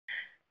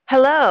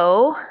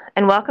Hello,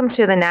 and welcome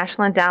to the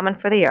National Endowment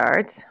for the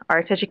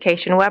Arts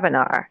Education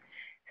webinar,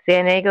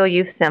 San Diego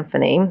Youth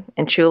Symphony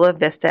and Chula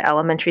Vista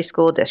Elementary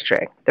School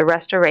District, the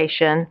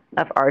Restoration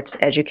of Arts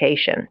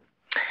Education.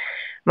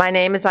 My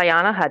name is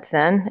Ayanna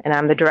Hudson, and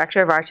I'm the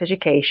Director of Arts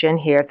Education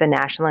here at the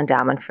National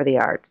Endowment for the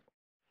Arts.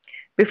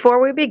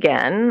 Before we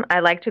begin,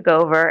 I'd like to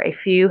go over a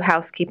few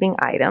housekeeping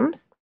items.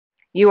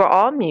 You are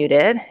all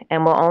muted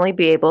and will only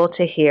be able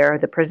to hear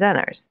the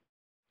presenters.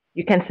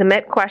 You can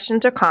submit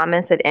questions or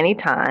comments at any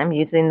time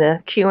using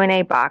the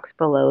Q&A box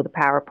below the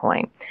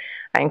PowerPoint.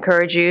 I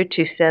encourage you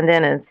to send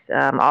in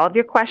all of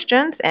your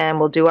questions, and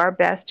we'll do our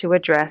best to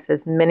address as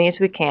many as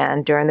we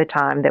can during the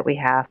time that we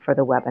have for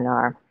the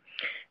webinar.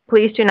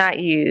 Please do not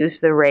use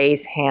the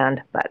raise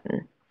hand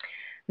button.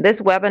 This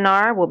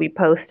webinar will be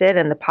posted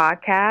in the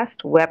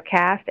podcast,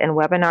 webcast, and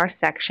webinar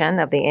section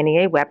of the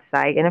NEA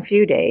website in a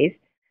few days,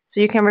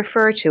 so you can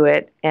refer to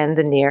it in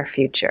the near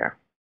future.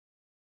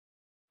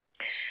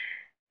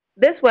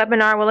 This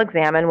webinar will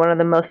examine one of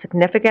the most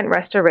significant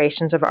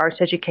restorations of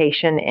arts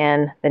education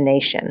in the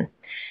nation.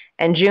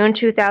 In June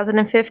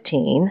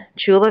 2015,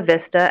 Chula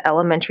Vista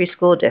Elementary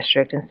School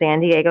District in San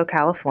Diego,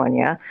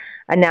 California,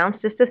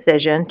 announced its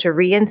decision to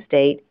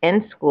reinstate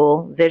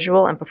in-school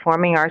visual and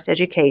performing arts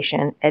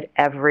education at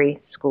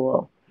every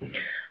school.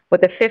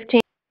 With a $15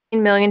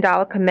 million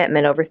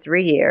commitment over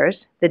 3 years,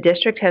 the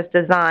district has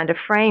designed a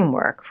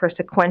framework for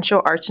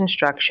sequential arts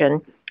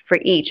instruction for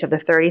each of the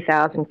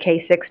 30,000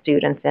 K-6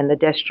 students in the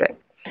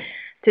district.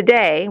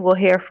 Today, we'll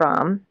hear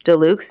from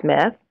DeLuke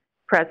Smith,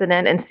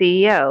 President and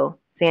CEO,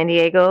 San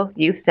Diego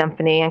Youth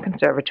Symphony and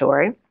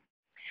Conservatory,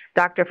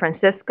 Dr.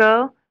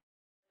 Francisco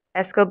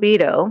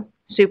Escobedo,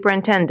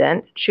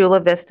 Superintendent, Chula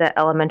Vista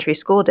Elementary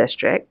School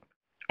District,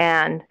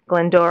 and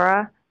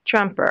Glendora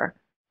Tremper,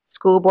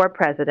 School Board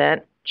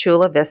President,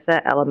 Chula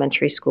Vista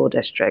Elementary School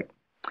District.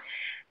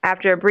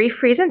 After a brief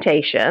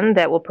presentation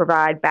that will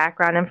provide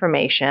background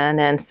information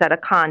and set a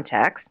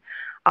context,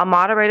 I'll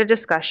moderate a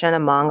discussion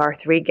among our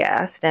 3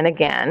 guests and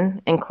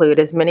again include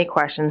as many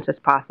questions as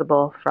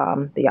possible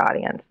from the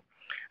audience.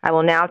 I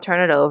will now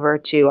turn it over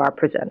to our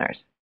presenters.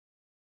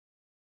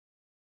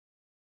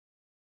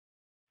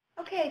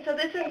 Okay, so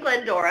this is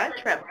Glendora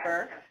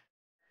Tremper,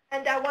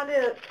 and I want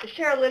to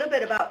share a little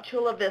bit about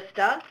Chula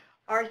Vista.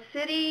 Our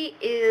city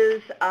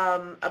is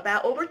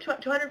about over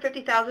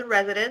 250,000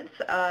 residents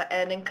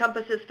and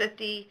encompasses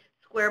 50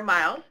 square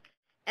miles.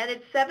 And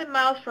it's 7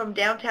 miles from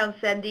downtown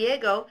San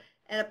Diego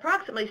and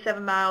approximately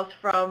 7 miles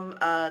from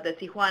the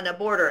Tijuana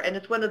border. And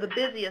it's one of the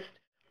busiest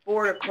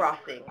border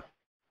crossings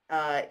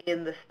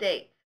in the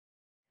state.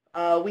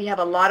 We have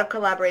a lot of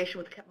collaboration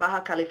with Baja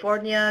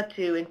California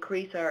to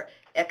increase our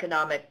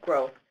economic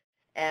growth.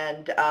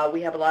 And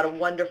we have a lot of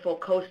wonderful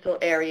coastal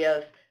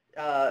areas,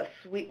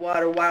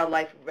 sweetwater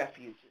wildlife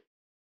refuges.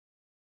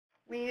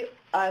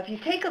 If you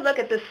take a look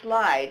at this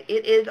slide,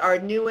 it is our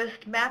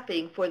newest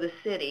mapping for the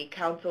city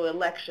council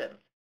elections.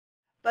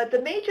 But the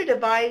major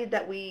divide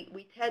that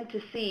we tend to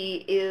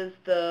see is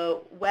the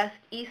west,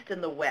 east,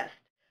 and the west.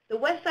 The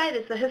west side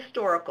is the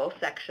historical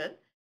section,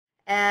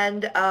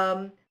 and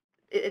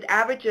it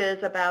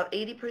averages about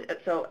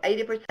 80%, so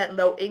 80%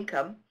 low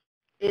income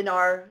in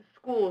our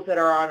schools that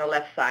are on the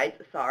left side,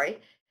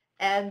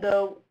 and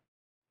the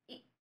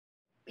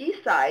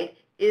east side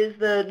is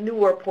the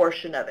newer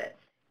portion of it.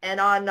 And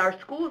on our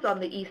schools on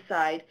the east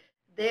side,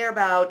 they're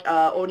about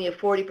only a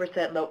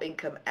 40% low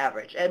income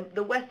average. And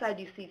the west side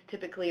you see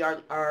typically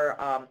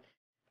are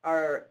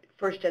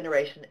first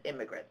generation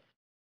immigrants.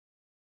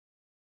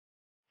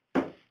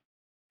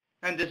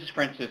 And this is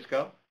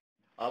Francisco.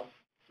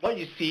 What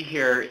you see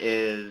here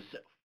is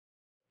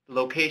the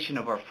location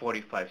of our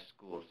 45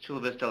 schools.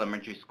 Chula Vista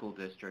Elementary School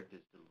District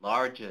is the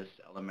largest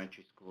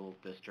elementary school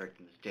district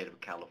in the state of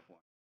California.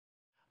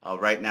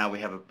 Right now we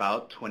have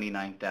about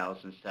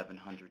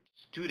 29,700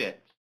 students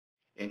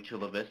in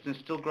Chula Vista and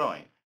still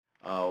growing.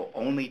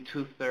 Only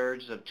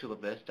 2/3 of Chula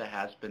Vista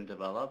has been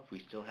developed. We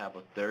still have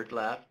a third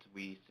left.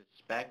 We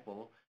suspect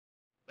we'll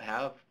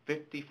have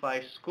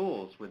 55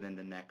 schools within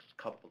the next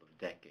couple of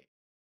decades.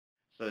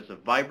 So it's a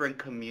vibrant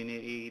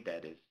community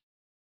that is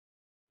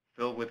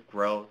filled with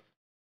growth.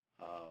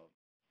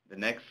 The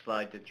next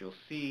slide that you'll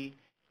see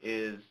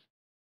is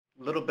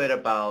a little bit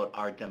about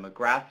our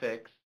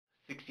demographics.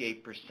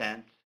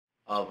 68%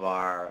 of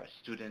our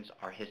students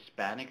are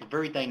Hispanic.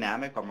 Very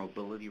dynamic. Our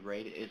mobility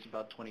rate is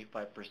about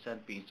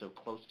 25%. Being so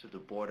close to the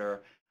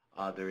border,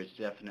 there is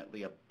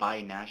definitely a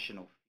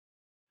binational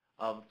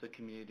of the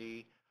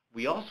community.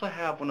 We also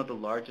have one of the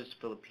largest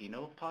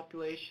Filipino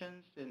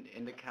populations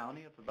in the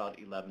county of about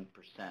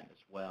 11%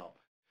 as well.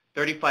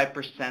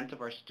 35%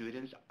 of our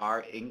students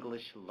are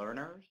English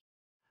learners,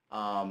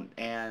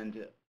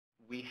 and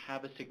we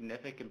have a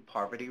significant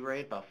poverty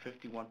rate. About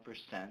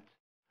 51%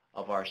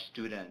 of our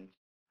students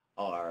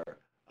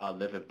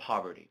live in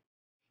poverty.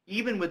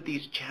 Even with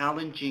these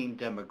challenging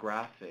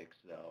demographics,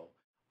 though,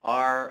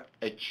 our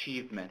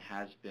achievement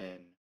has been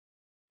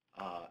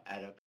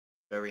at a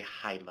very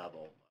high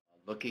level.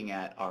 Looking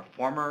at our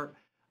former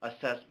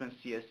assessment,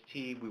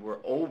 CST, we were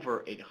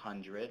over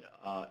 800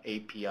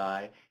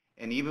 API,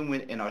 And even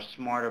in our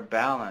smarter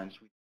balance,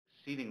 we did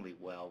exceedingly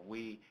well.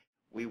 We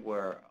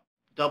were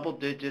double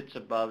digits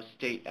above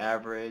state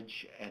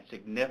average and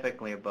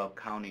significantly above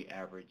county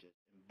averages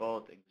in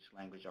both English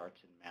language arts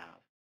and math.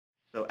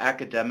 So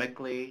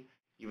academically,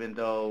 even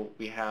though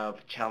we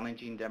have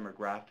challenging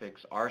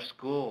demographics, our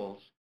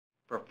schools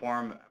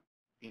perform,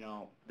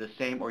 the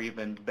same or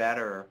even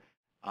better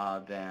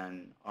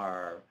than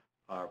our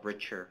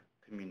richer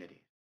communities.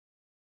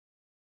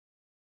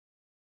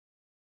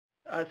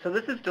 So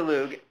this is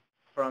Delug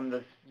from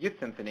the Youth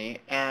Symphony,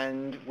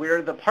 and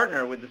we're the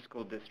partner with the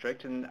school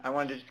district, and I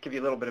wanted to just give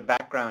you a little bit of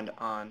background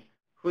on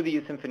who the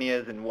Youth Symphony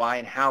is and why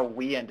and how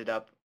we ended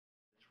up in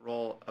this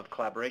role of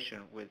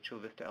collaboration with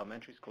Chula Vista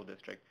Elementary School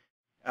District.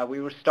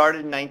 We were started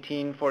in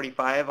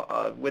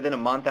 1945, within a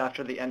month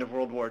after the end of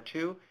World War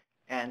II,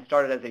 and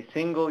started as a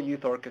single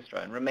youth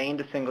orchestra and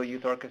remained a single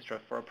youth orchestra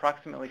for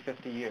approximately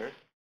 50 years.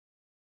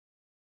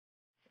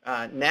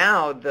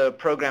 Now the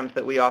programs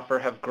that we offer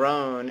have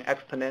grown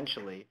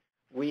exponentially.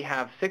 We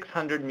have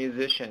 600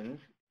 musicians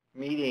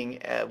meeting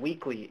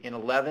weekly in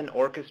 11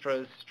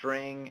 orchestras,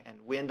 string, and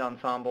wind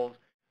ensembles.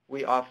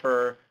 We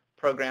offer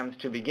programs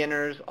to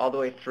beginners all the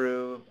way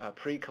through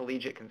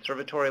pre-collegiate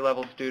conservatory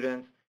level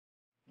students.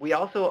 We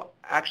also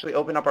actually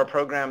open up our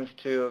programs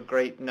to a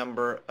great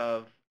number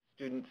of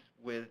students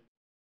with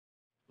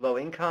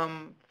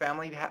low-income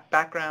family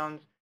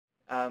backgrounds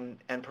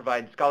and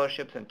provide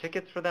scholarships and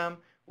tickets for them.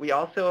 We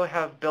also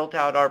have built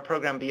out our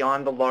program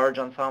beyond the large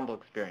ensemble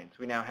experience.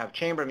 We now have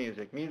chamber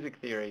music, music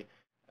theory,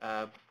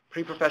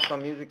 pre-professional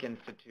music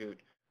institute,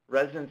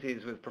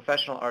 residencies with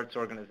professional arts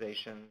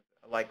organizations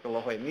like the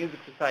La Jolla Music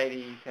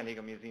Society, San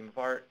Diego Museum of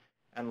Art,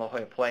 and La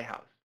Jolla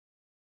Playhouse.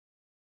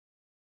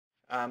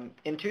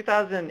 In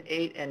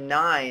 2008 and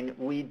 2009,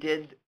 we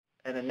did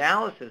an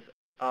analysis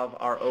of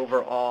our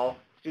overall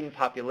student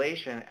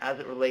population as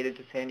it related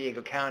to San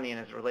Diego County and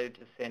as it related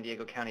to San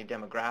Diego County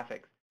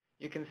demographics.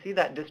 You can see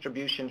that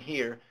distribution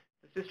here.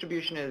 This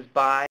distribution is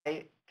by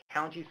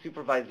county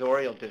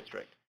supervisorial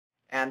district.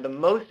 And the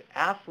most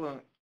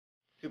affluent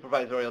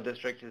supervisorial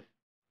district is,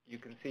 you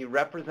can see,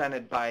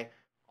 represented by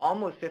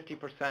almost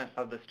 50%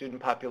 of the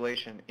student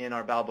population in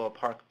our Balboa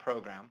Park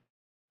program.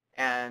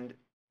 And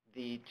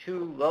the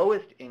two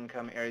lowest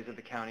income areas of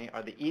the county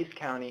are the East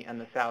County and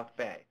the South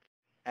Bay.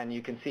 And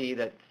you can see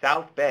that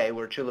South Bay,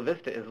 where Chula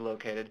Vista is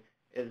located,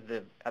 is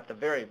at the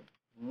very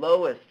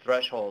lowest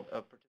threshold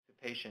of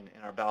participation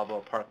in our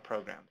Balboa Park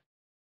program.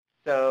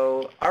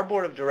 So our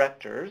board of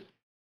directors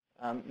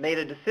made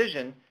a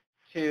decision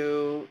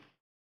to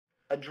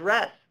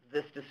address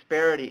this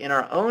disparity in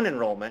our own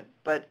enrollment,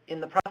 but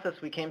in the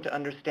process we came to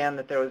understand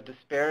that there was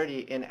disparity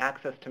in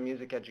access to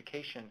music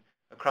education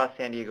across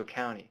San Diego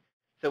County.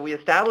 So we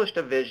established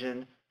a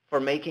vision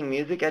for making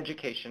music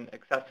education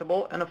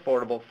accessible and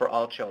affordable for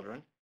all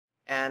children.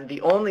 And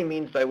the only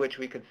means by which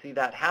we could see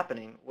that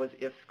happening was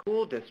if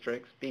school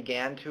districts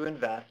began to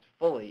invest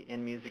fully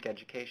in music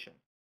education.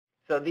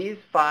 So these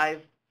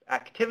 5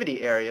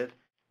 activity areas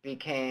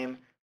became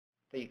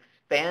the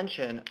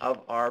expansion of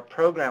our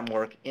program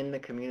work in the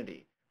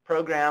community.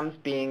 Programs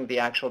being the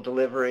actual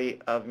delivery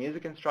of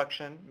music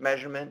instruction,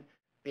 measurement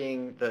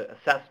being the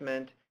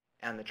assessment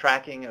and the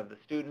tracking of the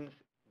students,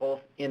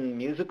 both in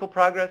musical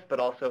progress but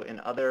also in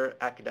other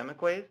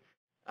academic ways.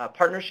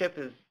 Partnership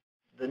is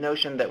the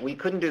notion that we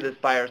couldn't do this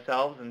by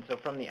ourselves, and so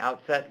from the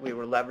outset we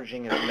were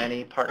leveraging as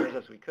many partners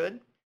as we could.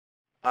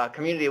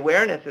 Community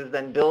awareness is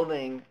then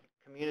building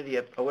community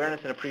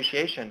awareness and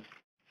appreciation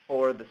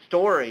for the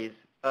stories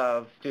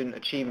of student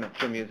achievement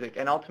through music,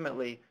 and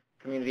ultimately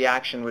community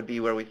action would be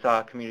where we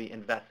saw community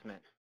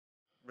investment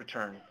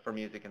return for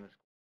music in the school.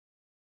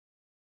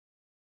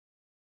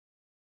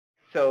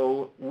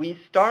 So we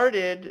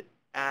started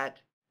at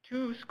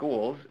 2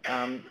 schools.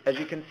 As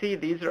you can see,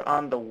 these are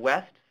on the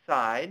west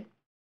side,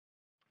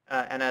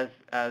 and as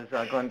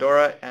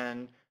Glendora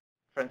and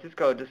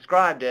Francisco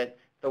described it,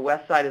 the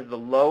west side is the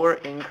lower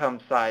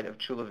income side of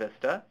Chula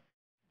Vista.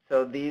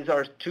 So these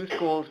are 2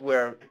 schools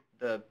where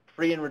the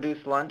free and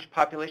reduced lunch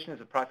population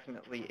is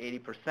approximately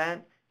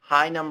 80%,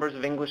 high numbers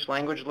of English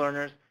language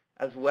learners,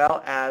 as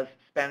well as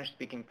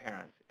Spanish-speaking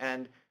parents.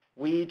 And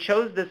we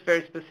chose this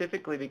very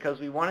specifically because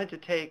we wanted to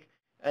take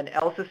an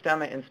El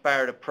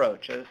Sistema-inspired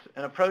approach, an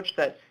approach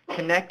that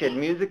connected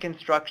music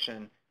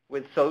instruction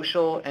with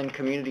social and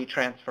community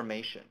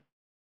transformation.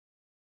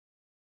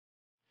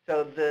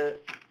 So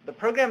the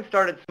program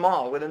started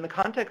small. Within the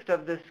context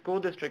of this school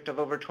district of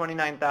over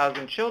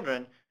 29,000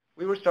 children,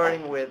 we were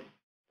starting with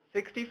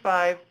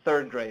 65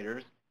 third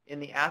graders in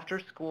the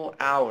after-school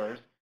hours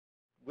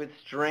with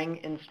string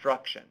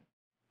instruction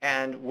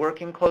and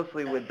working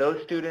closely with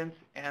those students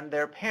and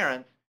their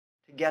parents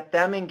to get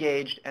them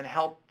engaged and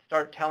help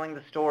start telling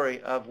the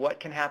story of what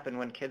can happen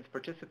when kids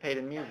participate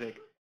in music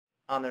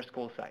on their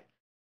school sites.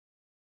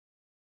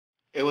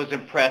 It was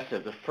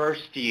impressive. The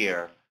first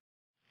year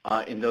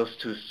in those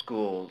 2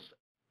 schools,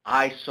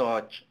 I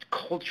saw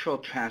cultural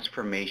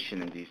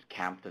transformation in these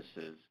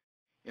campuses.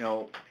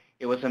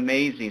 it was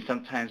amazing.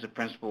 Sometimes the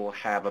principal will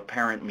have a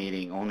parent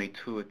meeting, only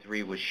 2 or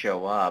 3 would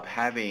show up.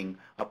 Having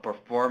a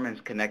performance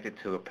connected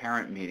to a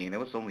parent meeting, there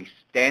was only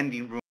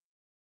standing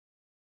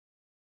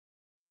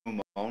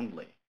room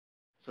only.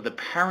 So the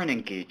parent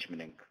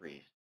engagement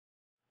increased.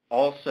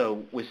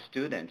 Also with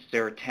students,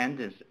 their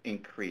attendance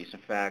increased. In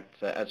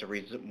fact, as a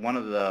reason, one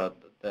of the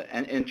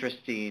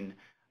interesting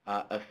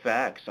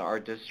effects,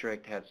 our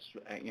district has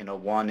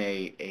won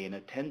a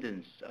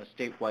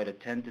statewide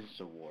attendance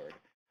award.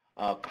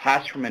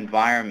 Classroom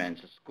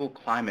environments, the school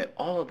climate,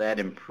 all of that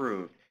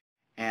improved.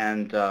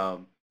 And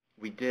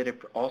we did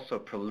also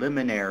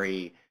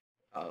preliminary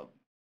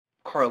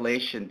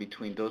correlation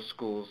between those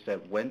schools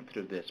that went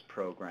through this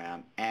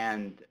program,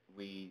 and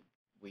we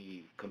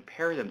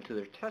compared them to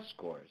their test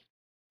scores.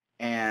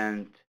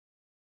 And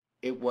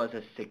it was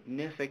a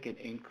significant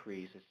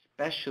increase,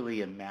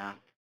 especially in math,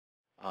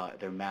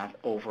 their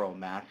overall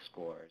math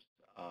scores.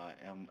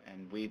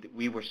 And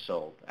we were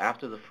sold.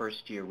 After the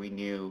first year, we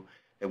knew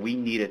that we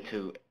needed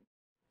to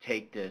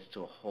take this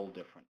to a whole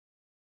different.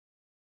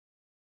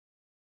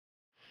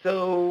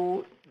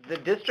 So the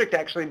district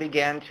actually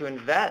began to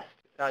invest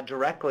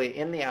directly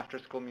in the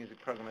after-school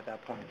music program at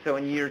that point. So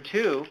in year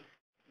 2,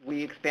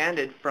 we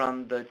expanded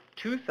from the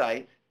 2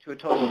 sites to a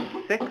total of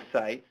 6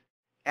 sites,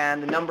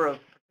 and the number of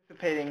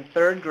participating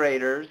 3rd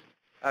graders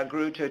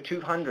grew to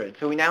 200.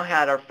 So we now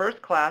had our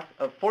first class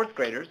of 4th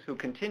graders who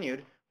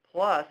continued,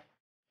 plus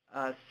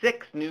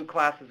 6 new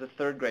classes of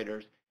 3rd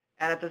graders.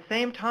 And at the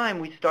same time,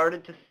 we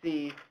started to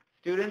see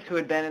students who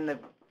had been in the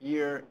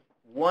year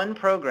 1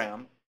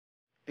 program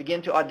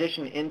begin to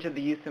audition into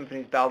the Youth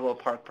Symphony's Balboa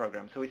Park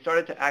program. So we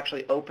started to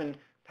actually open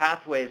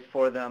pathways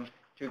for them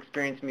to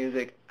experience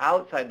music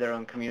outside their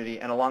own community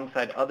and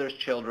alongside other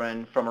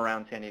children from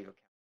around San Diego County.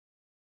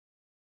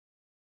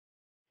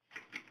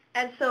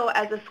 And so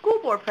as a school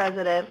board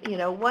president,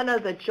 one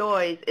of the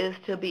joys is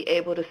to be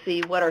able to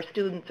see what our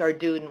students are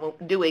doing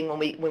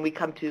when we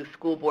come to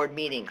school board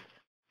meetings.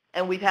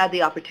 And we've had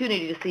the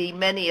opportunity to see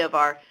many of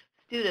our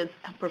students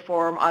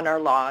perform on our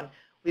lawn.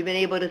 We've been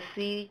able to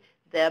see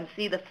them,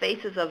 see the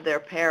faces of their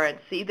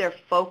parents, see their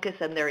focus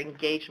and their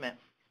engagement.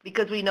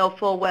 Because we know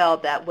full well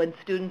that when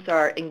students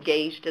are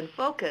engaged and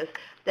focused,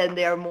 then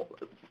they're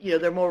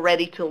more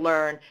ready to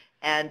learn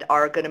and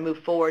are going to move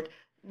forward,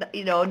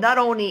 not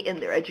only in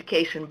their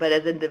education, but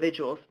as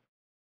individuals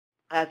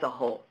as a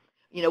whole.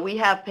 We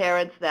have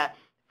parents that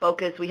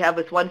focus. We have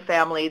this one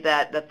family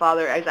that the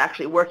father is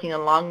actually working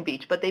in Long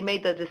Beach, but they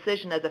made the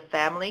decision as a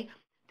family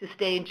to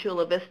stay in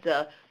Chula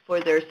Vista for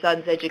their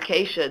son's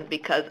education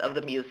because of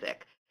the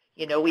music.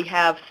 We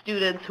have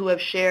students who have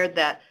shared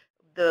that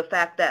the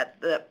fact that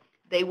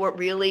they weren't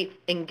really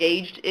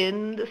engaged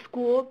in the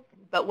school,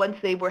 but once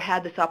they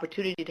had this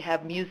opportunity to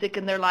have music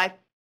in their life,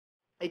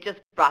 it just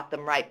brought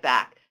them right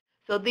back.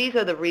 So these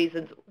are the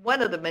reasons,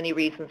 one of the many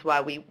reasons why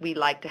we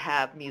like to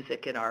have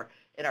music in our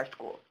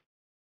schools.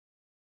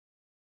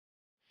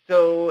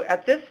 So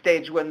at this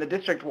stage, when the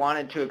district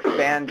wanted to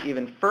expand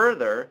even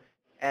further,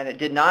 and it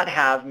did not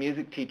have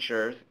music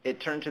teachers, it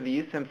turned to the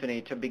Youth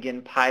Symphony to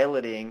begin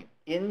piloting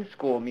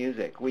in-school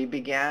music. We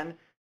began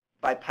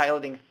by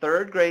piloting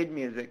 3rd grade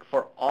music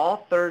for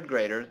all 3rd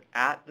graders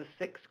at the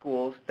 6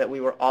 schools that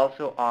we were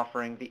also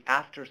offering the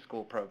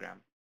after-school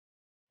program.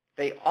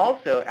 They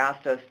also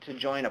asked us to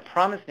join a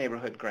Promise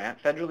Neighborhood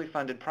grant, federally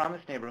funded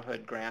Promise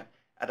Neighborhood grant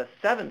at a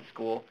 7th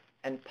school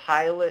and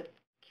pilot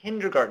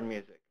kindergarten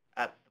music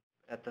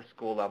at the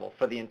school level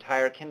for the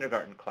entire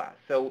kindergarten class.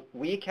 So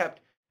we kept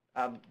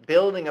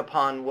building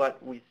upon what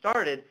we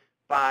started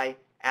by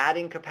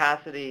adding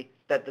capacity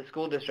that the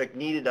school district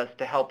needed us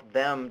to help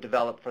them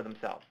develop for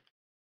themselves.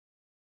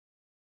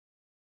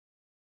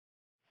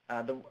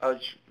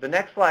 The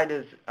next slide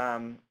is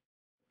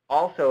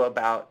also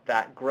about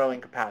that growing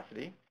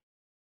capacity.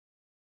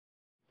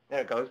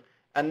 There it goes.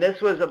 And this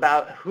was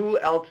about who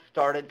else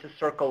started to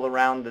circle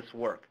around this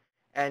work.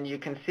 And you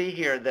can see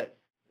here that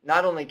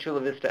not only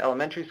Chula Vista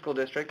Elementary School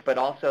District, but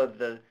also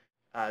the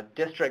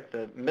district,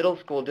 the middle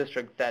school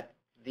district that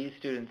these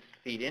students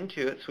feed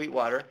into at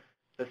Sweetwater,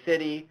 the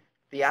city,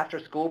 the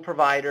after-school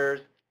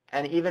providers,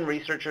 and even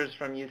researchers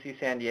from UC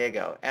San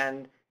Diego.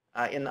 And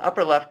in the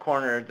upper left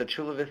corner, the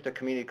Chula Vista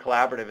Community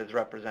Collaborative is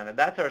represented.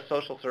 That's our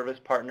social service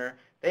partner.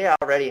 They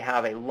already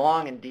have a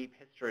long and deep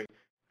history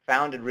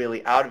founded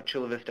really out of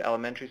Chula Vista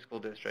Elementary School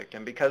District.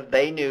 And because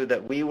they knew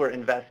that we were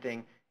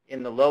investing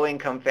in the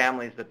low-income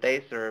families that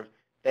they serve,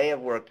 they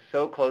have worked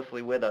so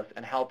closely with us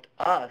and helped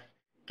us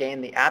gain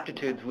the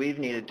aptitudes we've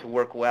needed to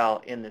work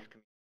well in this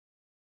community.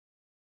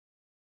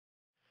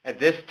 At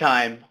this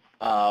time,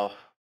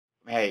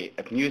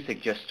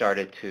 music just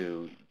started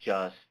to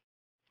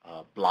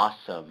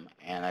blossom,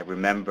 and I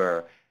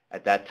remember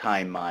at that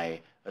time my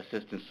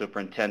assistant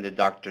superintendent,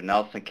 Dr.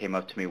 Nelson, came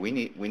up to me. We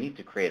need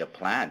to create a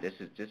plan. This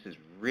is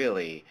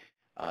really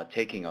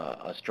taking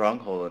a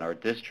stronghold in our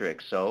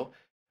district. So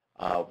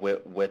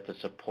with the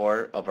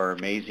support of our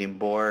amazing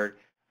board,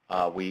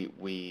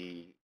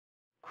 we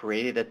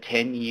created a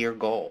 10-year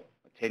goal,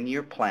 a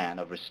 10-year plan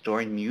of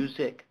restoring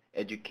music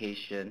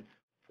education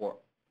for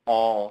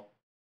all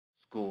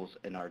schools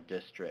in our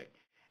district.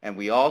 And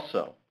we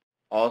also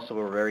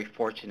were very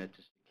fortunate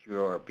to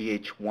secure our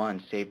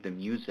VH1 Save the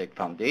Music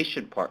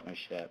Foundation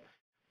partnership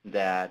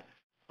that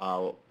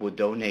will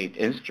donate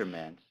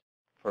instruments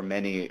for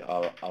many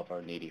of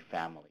our needy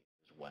families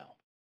as well.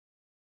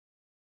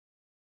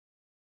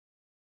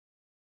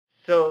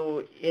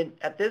 So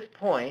at this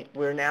point,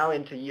 we're now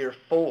into year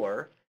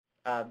 4.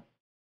 The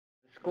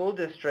school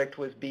district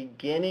was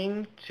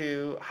beginning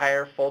to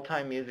hire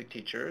full-time music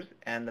teachers,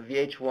 and the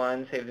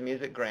VH1 Save the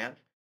Music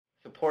grants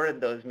supported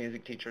those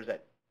music teachers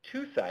at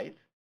 2 sites.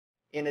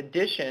 In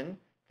addition,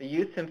 the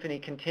Youth Symphony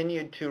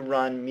continued to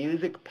run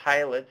music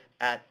pilots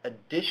at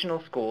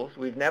additional schools.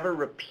 We've never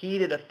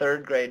repeated a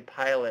 3rd grade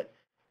pilot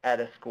at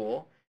a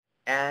school,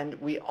 and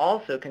we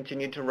also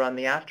continued to run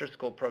the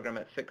after-school program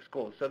at 6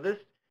 schools. So this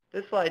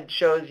slide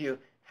shows you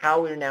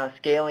how we're now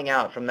scaling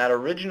out from that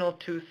original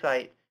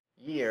 2-site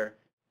year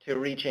to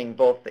reaching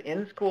both the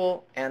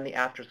in-school and the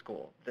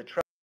after-school. The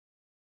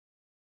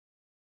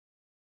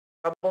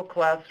treble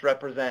clefs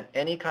represent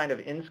any kind of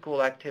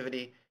in-school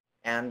activity,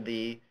 and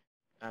the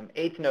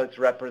 8th notes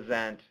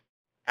represent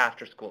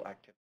after-school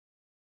activity.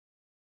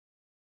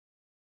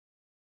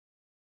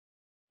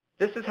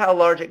 This is how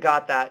large it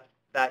got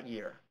that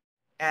year.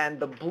 And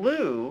the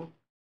blue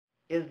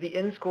is the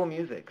in-school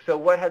music. So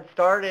what had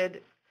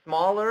started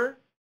smaller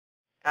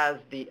as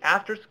the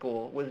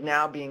after-school was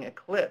now being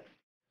eclipsed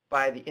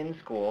by the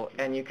in-school,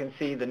 and you can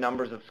see the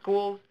numbers of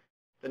schools,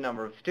 the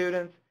number of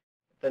students,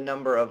 the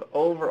number of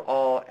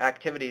overall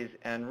activities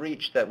and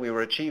reach that we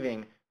were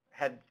achieving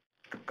had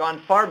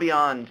gone far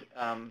beyond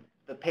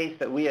the pace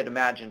that we had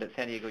imagined at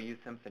San Diego Youth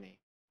Symphony,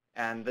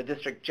 and the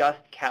district just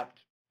kept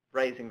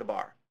raising the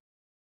bar.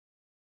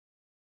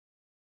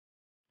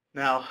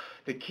 Now,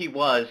 the key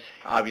was,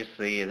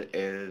 obviously,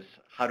 is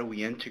how do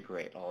we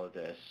integrate all of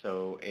this?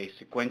 So a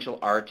sequential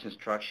arts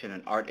instruction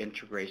and art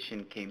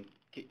integration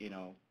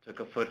took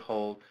a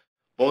foothold.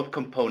 Both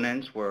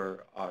components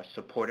were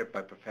supported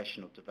by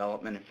professional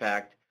development. In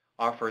fact,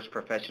 our first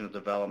professional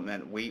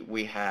development,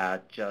 we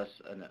had just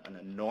an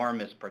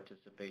enormous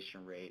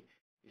participation rate.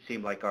 It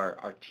seemed like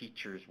our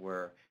teachers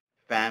were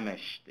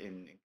famished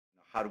in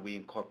how do we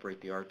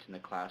incorporate the arts in the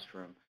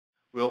classroom.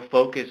 We'll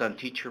focus on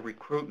teacher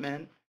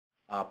recruitment,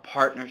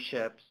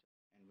 partnerships,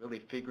 and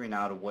really figuring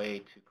out a way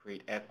to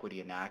create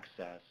equity and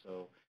access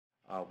so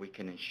we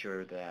can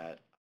ensure that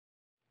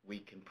we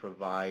can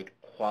provide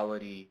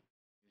quality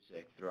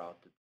music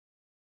throughout the day.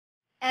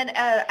 And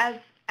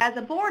as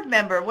a board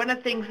member, one of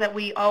the things that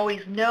we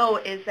always know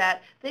is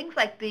that things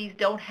like these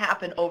don't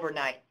happen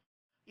overnight.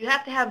 You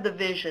have to have the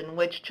vision,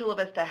 which Chula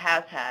Vista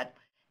has had,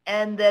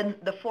 and then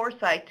the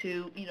foresight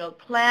to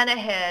plan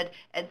ahead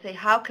and say,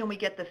 how can we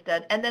get this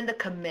done, and then the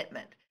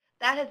commitment.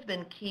 That has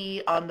been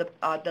key on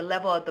the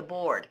level of the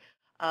board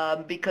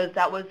because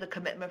that was the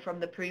commitment from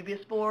the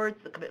previous boards,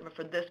 the commitment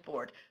from this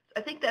board.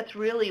 I think that's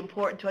really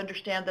important to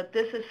understand that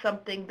this is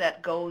something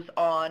that goes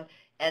on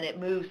and it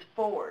moves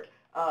forward,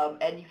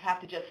 and you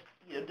have to just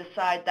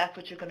decide that's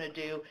what you're going to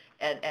do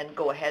and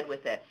go ahead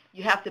with it.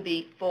 You have to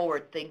be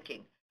forward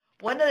thinking.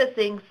 One of the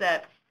things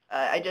that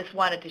I just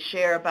wanted to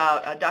share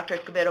about, Dr.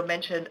 Escobedo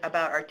mentioned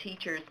about our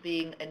teachers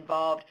being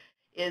involved,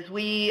 is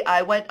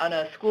I went on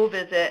a school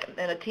visit,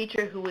 and a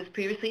teacher who was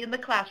previously in the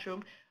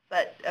classroom,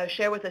 but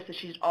shared with us that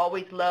she's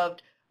always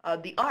loved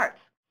the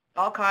arts,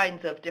 all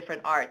kinds of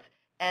different arts,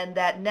 and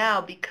that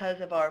now, because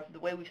of the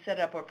way we've set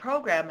up our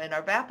program and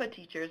our VAPA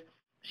teachers,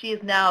 she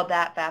is now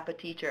that VAPA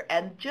teacher,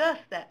 and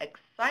just that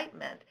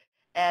excitement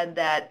and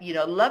that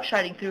love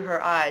shining through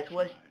her eyes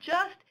was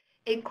just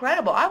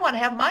incredible. I want to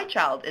have my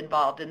child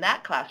involved in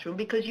that classroom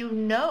because you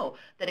know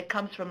that it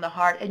comes from the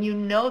heart, and you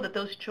know that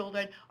those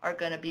children are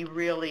going to be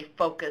really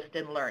focused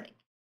in learning.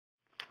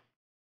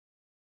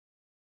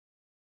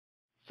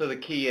 So the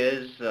key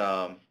is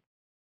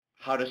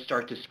how to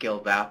start to scale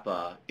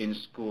VAPA in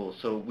school.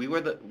 So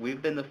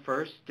we've been the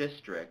first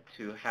district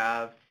to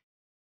have,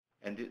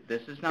 and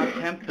this is not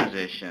temp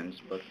positions,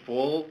 but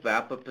full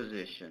VAPA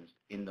positions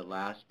in the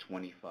last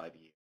 25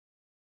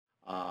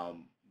 years.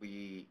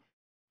 We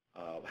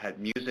had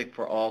music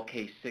for all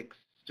K-6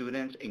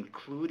 students,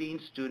 including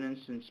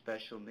students in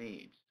special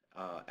needs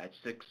at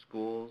 6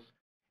 schools,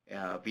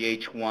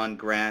 VH1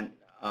 grant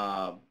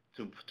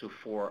to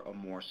 4 or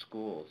more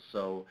schools.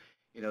 So,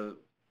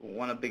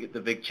 one of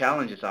the big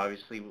challenges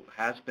obviously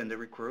has been the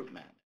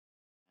recruitment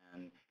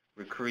and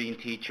recruiting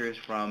teachers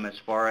from as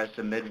far as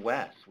the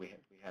Midwest we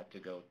had to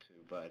go to.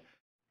 But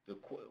the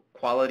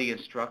quality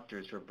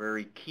instructors are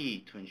very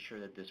key to ensure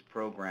that this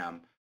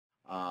program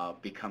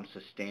becomes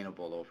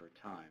sustainable over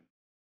time.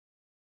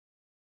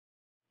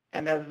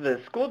 And as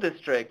the school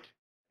district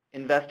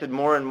invested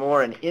more and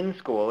more in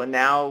school and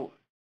now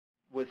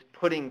was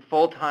putting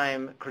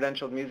full-time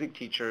credentialed music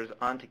teachers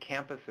onto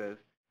campuses,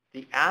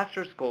 the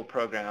after-school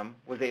program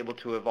was able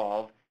to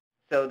evolve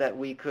so that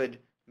we could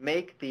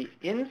make the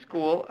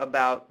in-school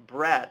about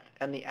breadth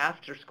and the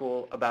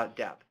after-school about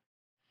depth.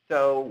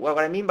 So what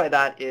I mean by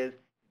that is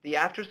the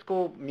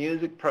after-school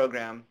music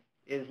program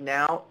is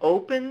now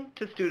open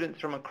to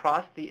students from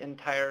across the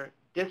entire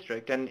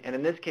district. And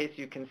in this case,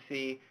 you can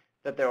see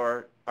that there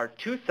are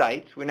 2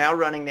 sites. We're now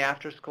running the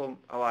after-school,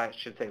 I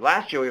should say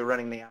last year we were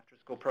running the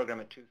after-school program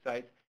at 2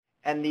 sites.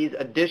 And these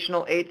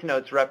additional 8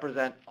 notes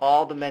represent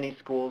all the many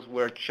schools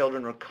where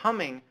children were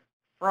coming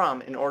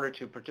from in order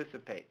to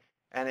participate.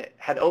 And it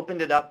had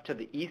opened it up to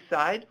the east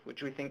side,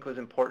 which we think was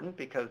important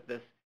because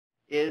this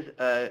is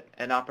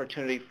an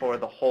opportunity for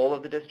the whole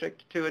of the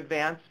district to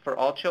advance for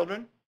all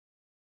children.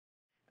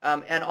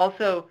 And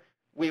also,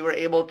 we were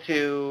able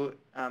to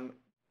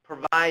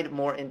provide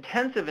more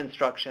intensive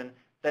instruction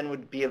than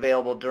would be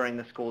available during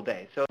the school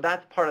day. So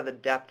that's part of the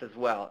depth as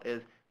well,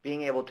 is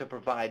being able to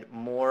provide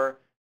more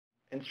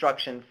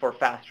instruction for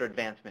faster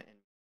advancement.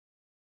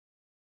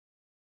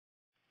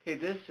 Okay,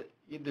 this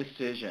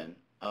decision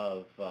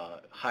of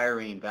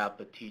hiring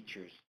VAPA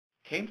teachers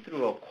came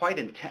through quite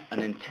an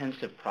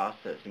intensive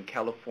process. In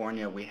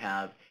California, we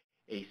have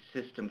a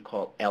system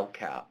called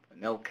LCAP.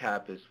 And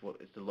LCAP is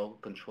the Local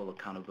Control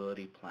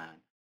Accountability Plan,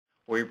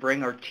 where we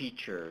bring our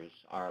teachers,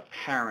 our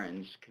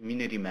parents,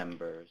 community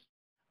members,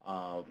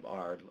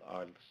 our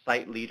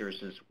site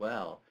leaders as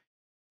well,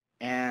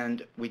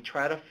 and we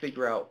try to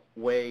figure out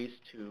ways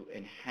to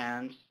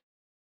enhance,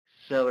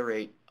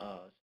 accelerate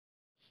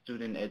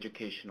student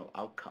educational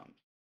outcomes.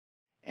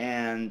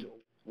 And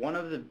one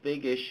of the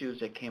big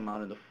issues that came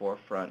out in the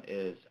forefront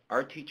is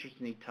our teachers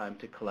need time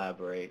to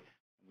collaborate.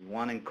 We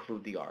want to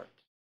include the arts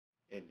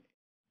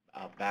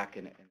back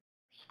in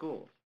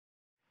schools.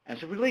 And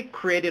so we really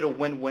created a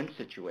win-win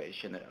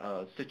situation,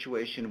 a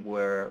situation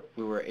where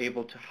we were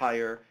able to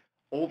hire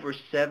over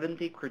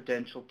 70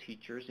 credentialed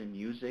teachers in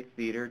music,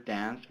 theater,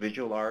 dance,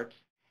 visual arts,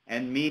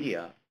 and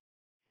media.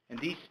 And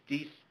these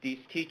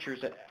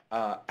teachers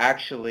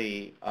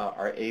actually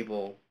are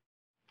able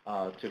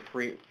to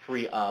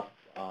free up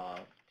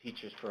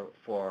teachers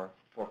for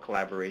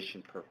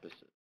collaboration purposes.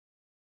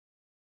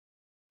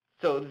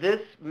 So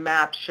this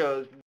map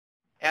shows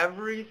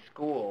every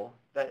school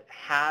that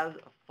has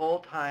a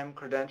full-time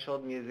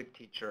credentialed music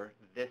teacher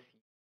this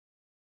year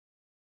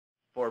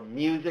for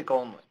music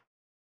only.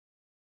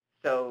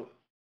 So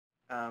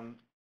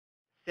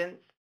since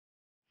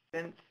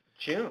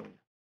June,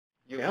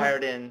 you've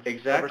hired in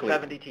over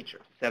 70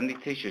 teachers. 70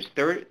 teachers.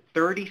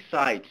 30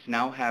 sites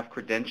now have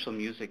credentialed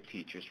music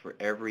teachers for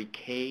every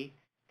K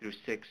through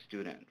 6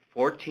 student.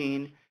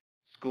 14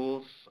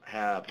 schools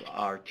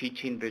are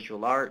teaching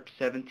visual art,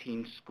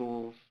 17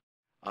 schools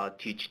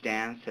teach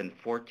dance, and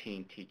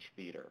 14 teach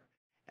theater.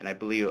 And I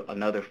believe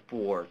another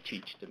 4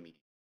 teach the media.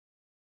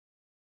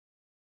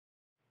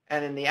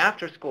 And in the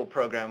after-school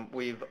program,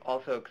 we've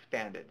also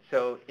expanded.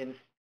 So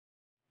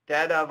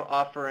instead of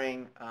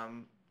offering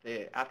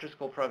the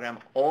after-school program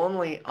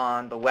only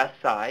on the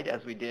west side,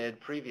 as we did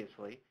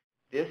previously,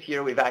 this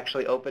year we've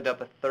actually opened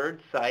up a 3rd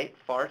site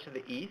far to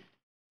the east,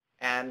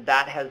 and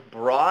that has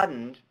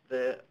broadened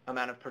the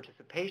amount of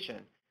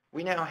participation.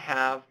 We now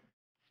have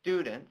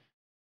students,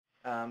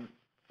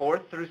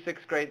 4th through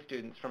 6th grade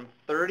students from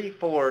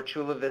 34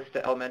 Chula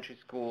Vista Elementary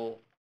School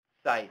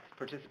sites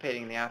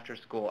participating in the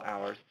after-school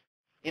hours.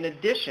 In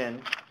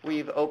addition,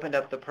 we've opened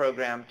up the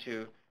program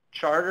to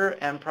charter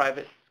and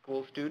private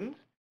school students,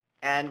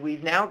 and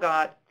we've now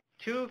got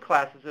 2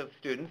 classes of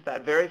students.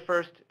 That very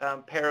first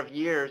pair of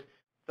years,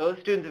 those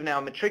students have now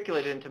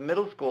matriculated into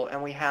middle school,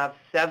 and we have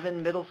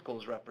 7 middle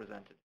schools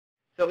represented.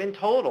 So in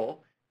total,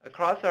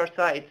 across our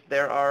sites,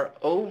 there are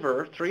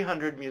over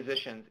 300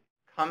 musicians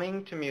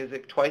coming to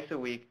music twice a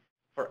week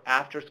for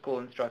after-school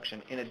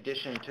instruction, in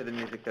addition to the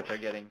music that they're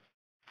getting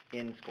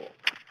in school.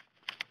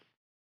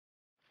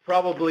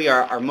 Probably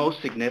our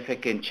most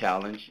significant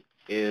challenge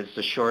is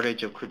the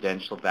shortage of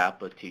credentialed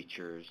VAPA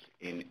teachers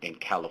in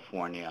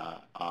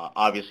California,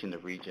 obviously in the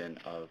region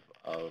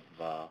of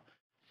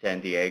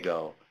San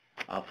Diego.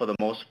 For the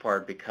most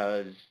part,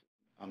 because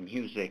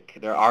music,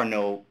 there are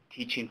no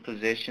teaching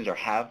positions, or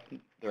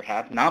there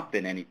have not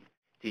been any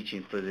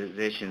teaching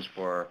positions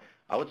for,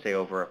 I would say,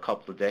 over a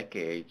couple of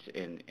decades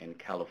in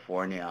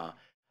California.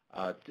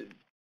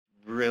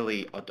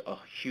 Really a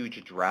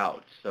huge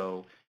drought.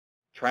 So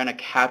trying to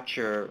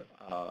capture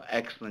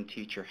excellent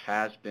teacher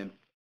has been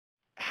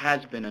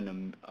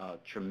a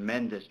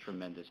tremendous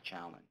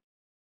challenge.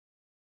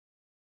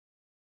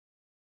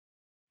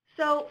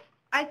 So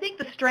I think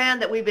the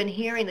strand that we've been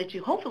hearing, that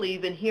hopefully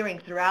you've been hearing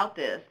throughout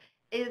this,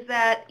 is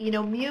that,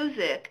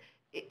 music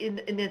in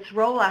its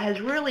rollout has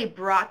really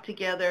brought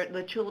together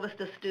the Chula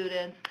Vista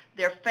students,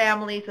 their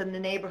families, and the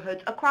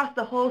neighborhoods across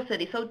the whole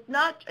city. So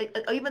not,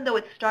 even though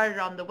it started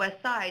on the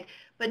west side,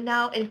 but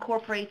now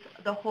incorporates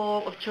the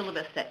whole of Chula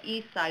Vista,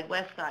 east side,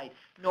 west side,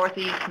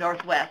 northeast,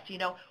 northwest,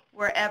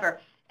 wherever.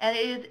 And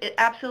it is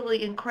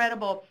absolutely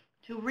incredible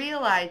to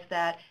realize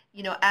that,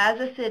 as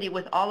a city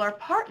with all our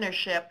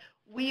partnership,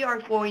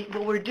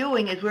 what we're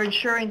doing is we're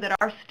ensuring that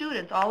our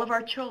students, all of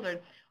our children,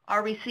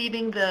 are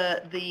receiving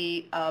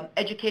the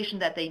education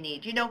that they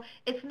need.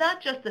 It's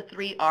not just the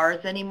 3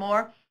 R's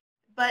anymore,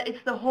 but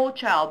it's the whole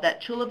child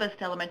that Chula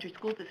Vista Elementary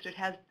School District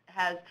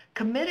has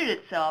committed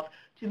itself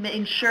to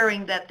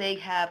ensuring that they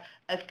have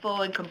a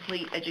full and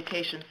complete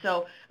education.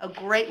 So a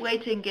great way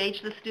to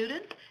engage the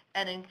students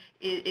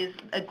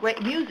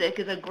music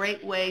is a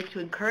great way to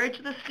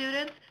encourage the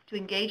students, to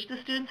engage the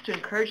students, to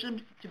encourage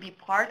them to be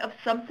part of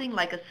something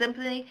like a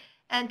symphony,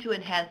 and to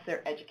enhance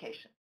their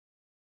education.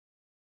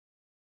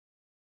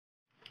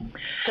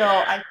 So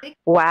I think.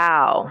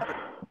 Wow.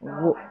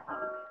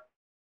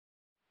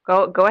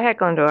 Go ahead,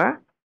 Glendora.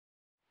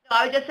 No,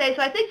 I would just say,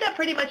 so I think that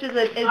pretty much is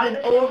an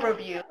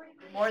overview.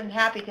 I'm more than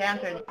happy to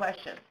answer any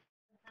questions.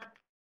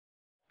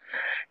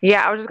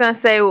 Yeah, I was just going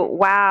to say,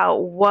 wow,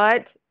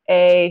 what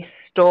a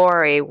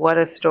story. What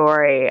a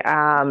story.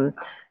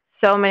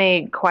 So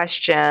many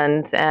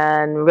questions,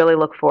 and really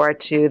look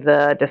forward to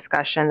the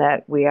discussion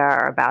that we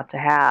are about to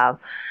have.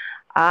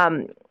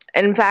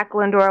 In fact,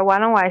 Glendora, why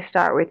don't I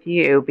start with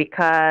you,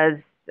 because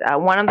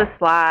one of the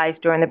slides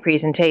during the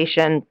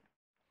presentation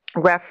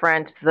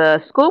referenced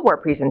the school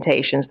board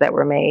presentations that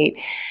were made,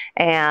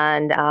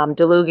 and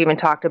DeLuge even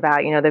talked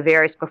about, the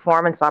various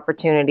performance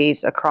opportunities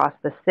across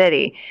the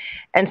city.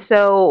 And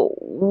so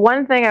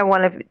one thing I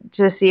wanted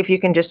to see if you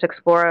can just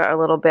explore a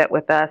little bit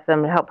with us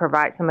and help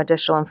provide some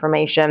additional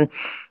information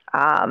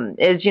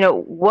is,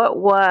 what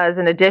was,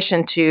 in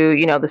addition to,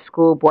 the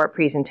school board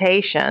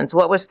presentations,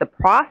 what was the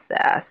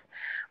process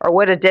or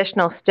what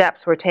additional steps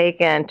were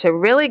taken to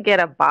really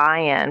get a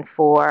buy-in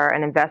for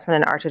an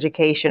investment in arts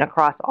education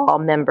across all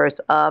members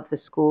of the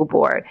school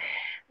board?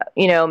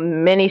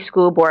 Many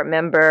school board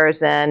members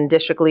and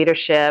district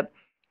leadership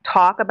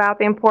talk about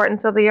the importance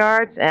of the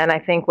arts, and I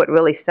think what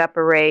really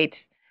separates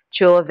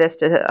Chula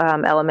Vista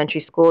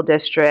Elementary School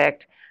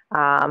District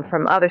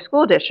from other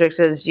school districts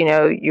is,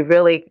 you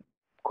really,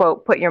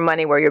 quote, put your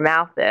money where your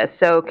mouth is.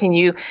 So can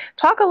you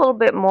talk a little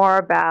bit more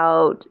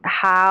about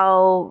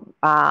how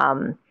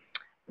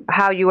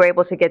you were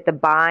able to get the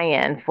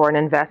buy-in for an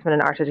investment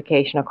in arts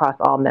education across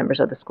all members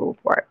of the school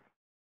board?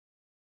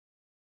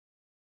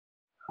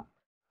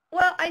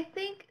 Well, I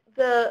think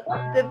the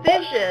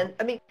vision,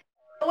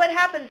 what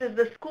happens is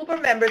the school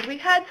board members,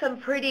 we've had some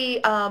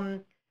pretty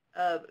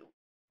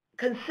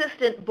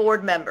consistent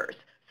board members.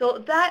 So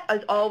that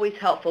is always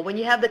helpful. When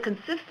you have the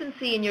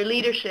consistency in your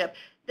leadership,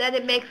 then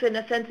it makes it, in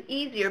a sense,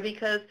 easier,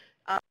 because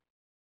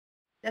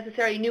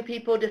necessarily new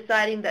people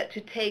deciding that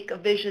to take a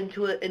vision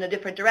in a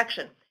different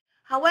direction.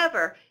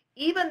 However,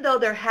 even though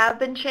there have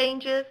been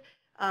changes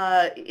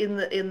in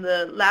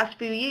the last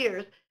few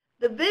years,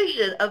 the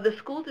vision of the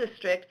school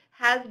district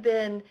has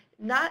been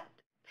not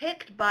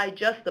picked by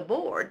just the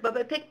board,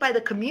 but picked by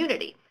the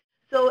community.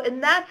 So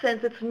in that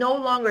sense, it's no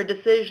longer a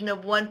decision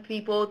of one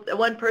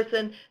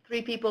person,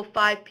 3 people,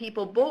 5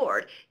 people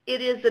board.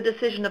 It is the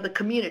decision of the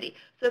community.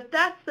 So if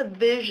that's the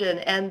vision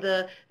and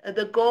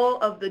the goal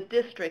of the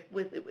district,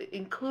 with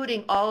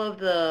including all of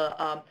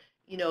the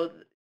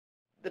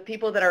the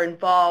people that are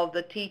involved,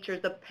 the teachers,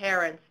 the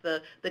parents,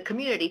 the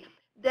community,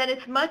 then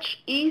it's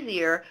much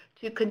easier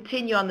to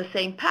continue on the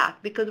same path,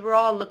 because we're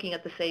all looking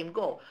at the same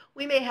goal.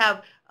 We may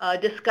have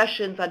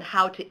discussions on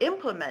how to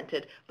implement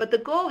it, but the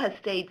goal has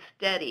stayed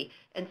steady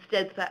and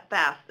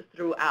steadfast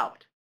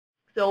throughout.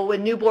 So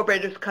when new board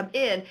members come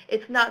in,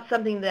 it's not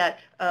something that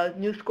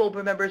new school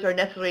board members are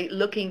necessarily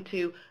looking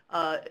to,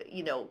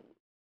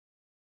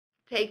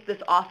 take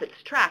this off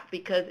its track,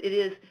 because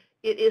it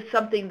is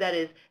something that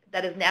is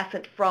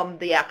nascent from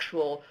the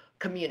actual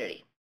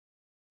community.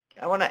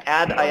 I want to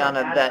add,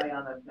 Ayanna,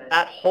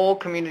 that whole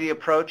community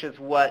approach is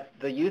what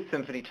the Youth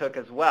Symphony took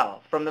as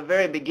well. From the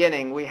very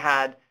beginning, we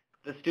had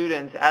the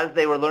students, as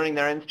they were learning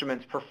their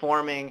instruments,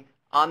 performing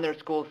on their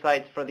school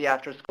sites for the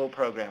after-school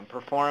program,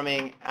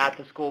 performing at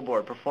the school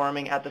board,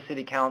 performing at the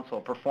city council,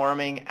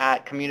 performing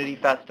at community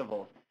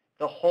festivals.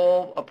 The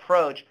whole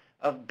approach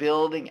of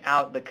building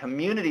out the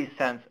community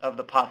sense of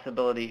the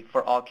possibility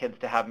for all kids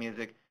to have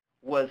music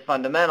was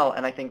fundamental,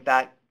 and I think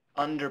that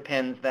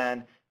underpins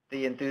then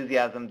the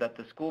enthusiasm that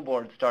the school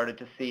board started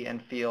to see and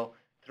feel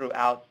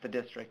throughout the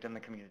district and the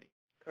community.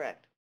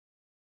 Correct.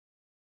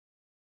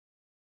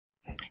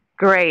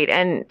 Great.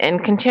 And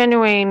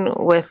continuing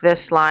with this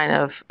line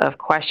of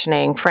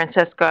questioning,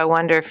 Francisco, I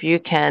wonder if you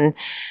can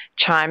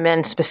chime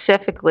in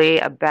specifically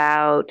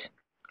about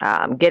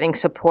getting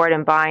support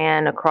and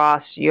buy-in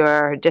across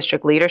your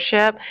district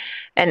leadership,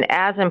 and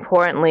as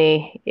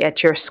importantly,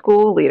 at your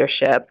school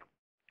leadership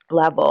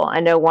level.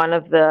 I know one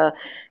of the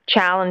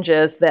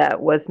challenges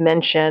that was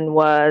mentioned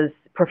was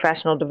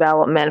professional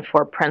development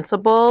for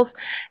principals,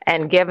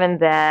 and given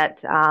that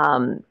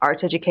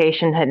arts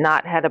education had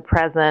not had a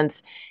presence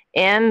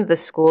in the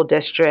school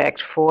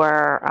district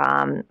for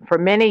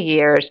many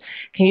years,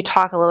 can you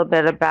talk a little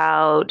bit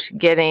about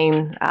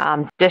getting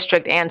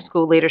district and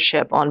school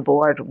leadership on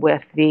board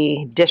with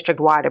the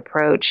district-wide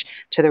approach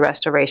to the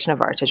restoration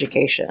of arts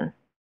education?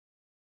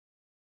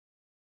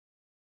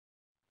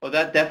 Well,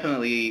 that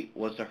definitely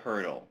was a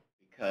hurdle,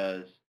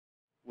 because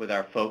with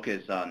our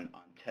focus on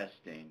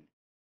testing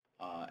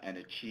and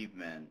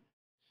achievement,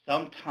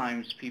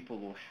 sometimes people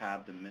will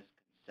have the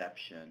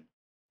misconception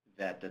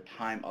that the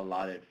time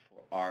allotted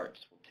for arts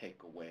will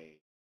take away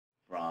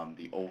from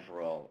the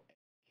overall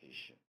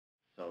education.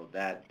 So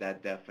that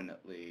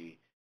definitely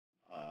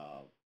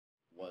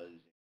was,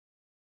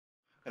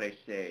 how could I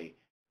say,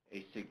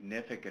 a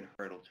significant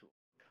hurdle to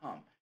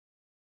overcome.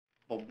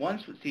 But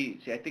once, see,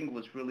 I think it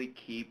was really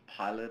key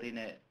piloting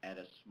it at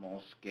a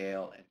small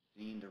scale and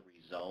seeing the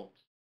results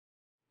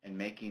and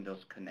making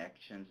those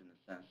connections in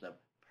the sense of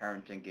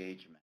parent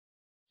engagement,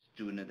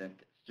 student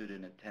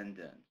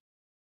attendance.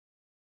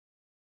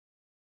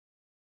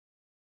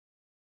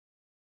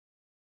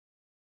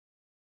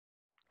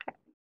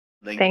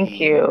 Linking, Thank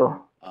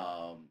you.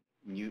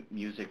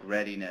 Music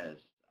readiness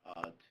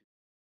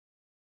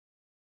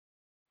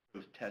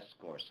to test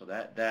scores. So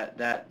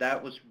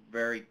that was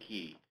very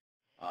key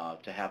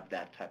to have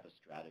that type of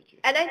strategy.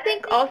 And I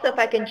think also, if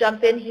I can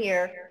jump in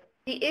here,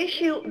 the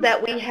issue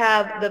that we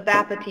have the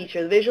VAPA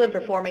teacher, the visual and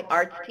performing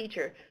arts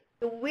teacher,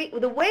 the way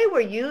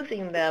we're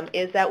using them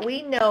is that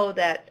we know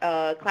that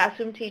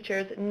classroom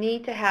teachers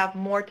need to have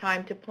more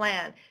time to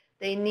plan.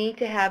 They need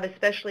to have,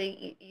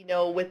 especially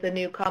with the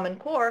new Common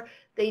Core,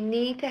 they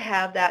need to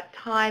have that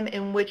time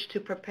in which to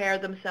prepare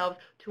themselves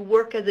to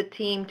work as a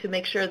team to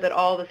make sure that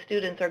all the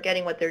students are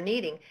getting what they're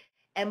needing.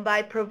 And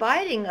by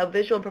providing a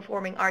visual and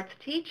performing arts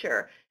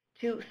teacher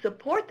to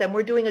support them,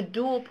 we're doing a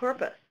dual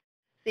purpose.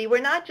 See,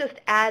 we're not just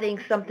adding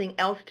something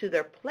else to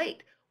their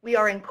plate. We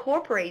are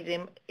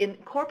incorporating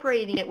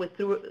it with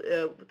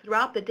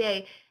throughout the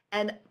day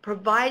and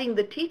providing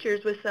the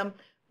teachers with some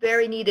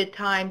very needed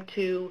time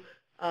to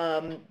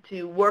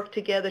work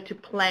together, to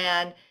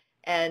plan,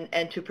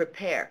 and to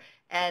prepare.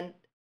 And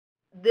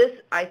this,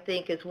 I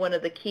think, is one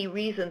of the key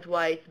reasons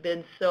why it's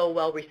been so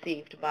well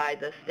received by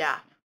the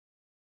staff.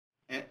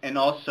 And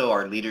also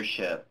our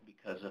leadership,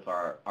 because of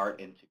our art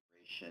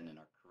integration in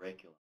our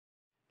curriculum,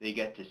 they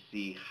get to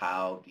see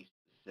how these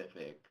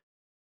specific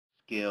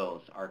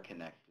skills are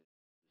connected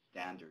to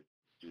standard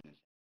students.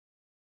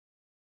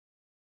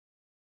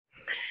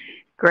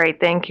 Great,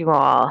 thank you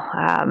all.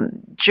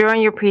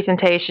 During your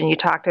presentation, you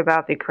talked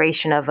about the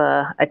creation of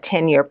a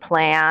 10-year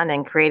plan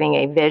and creating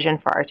a vision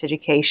for arts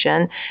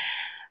education.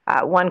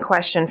 One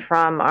question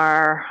from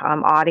our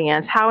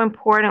audience, how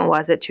important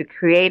was it to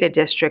create a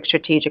district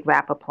strategic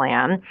VAPA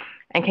plan?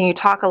 And can you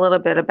talk a little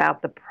bit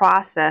about the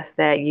process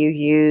that you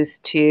used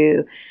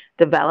to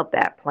develop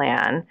that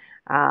plan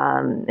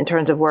in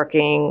terms of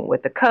working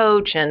with the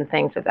coach and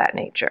things of that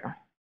nature?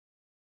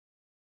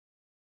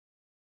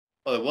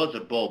 Well, it was a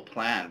bold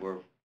plan. We're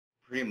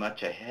pretty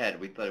much ahead.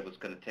 We thought it was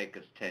going to take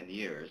us 10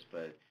 years,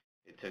 but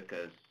it took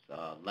us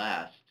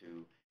less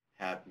to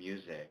have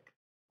music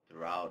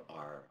throughout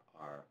our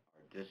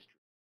district.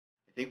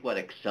 I think what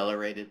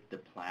accelerated the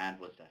plan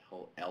was that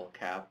whole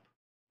LCAP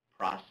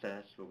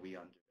process where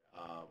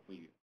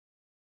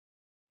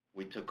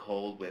we took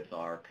hold with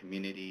our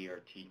community,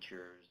 our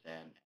teachers,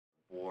 and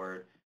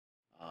board,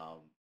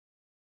 and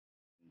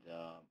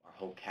our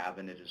whole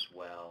cabinet as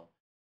well.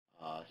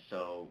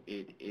 So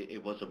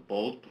it was a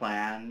bold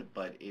plan,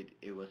 but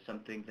it was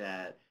something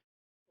that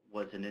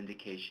was an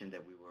indication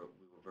that we were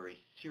very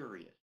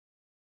serious.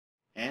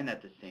 And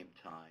at the same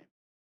time,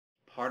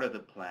 part of the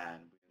plan,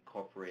 we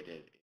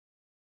incorporated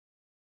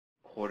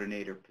a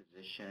coordinator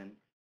position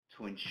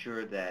to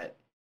ensure that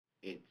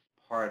it's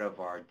part of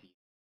our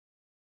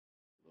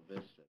Chula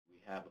Vista. We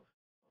have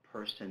a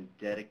person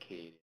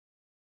dedicated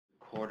to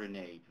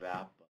coordinate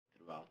VAPA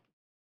throughout.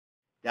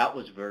 That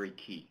was very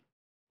key.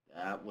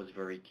 That was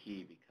very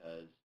key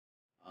because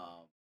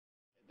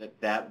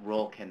that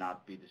role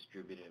cannot be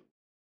distributed.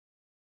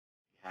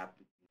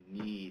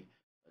 You need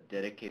a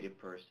dedicated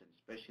person,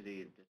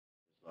 especially as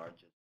large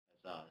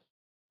as us,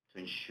 to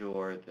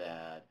ensure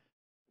that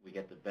we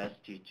get the best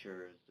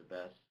teachers, the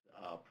best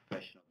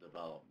professional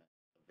development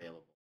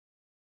available.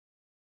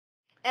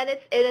 And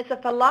it's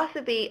a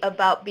philosophy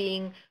about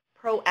being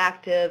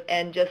proactive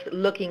and just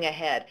looking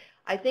ahead.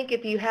 I think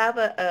if you have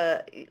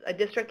a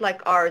district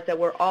like ours that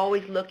we're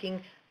always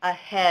looking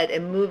ahead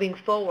and moving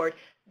forward,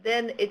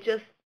 then it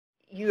just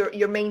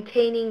you're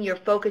maintaining your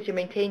focus, you're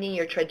maintaining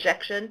your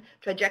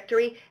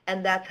trajectory,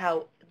 and that's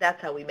how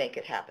we make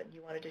it happen.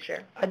 You wanted to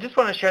share? I just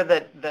want to share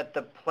that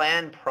the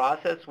plan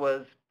process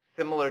was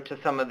similar to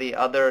some of the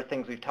other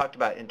things we've talked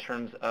about in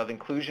terms of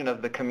inclusion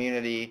of the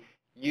community,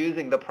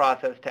 using the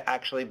process to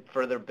actually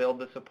further build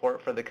the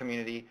support for the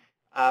community.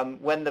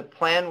 When the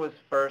plan was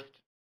first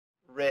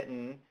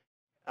written,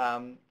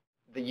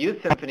 the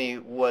Youth Symphony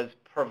was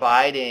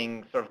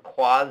providing sort of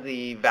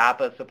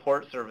quasi-VAPA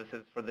support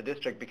services for the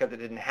district because it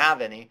didn't have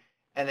any,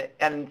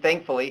 and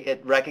thankfully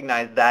it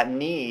recognized that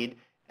need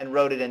and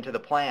wrote it into the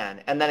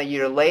plan. And then a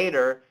year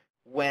later,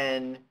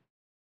 when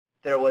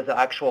there was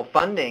actual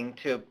funding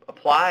to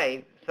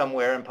apply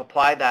somewhere and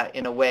apply that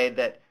in a way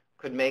that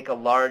could make a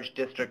large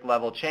district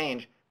level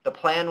change, the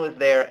plan was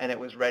there and it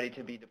was ready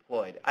to be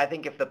deployed. I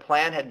think if the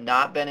plan had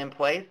not been in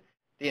place,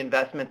 the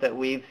investment that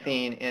we've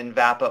seen in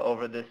VAPA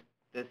over this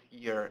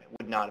year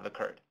would not have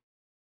occurred.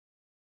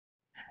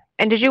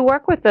 And did you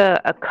work with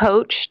a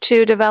coach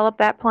to develop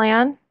that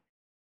plan?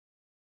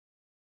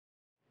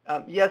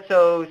 Yes,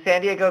 so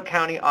San Diego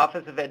County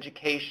Office of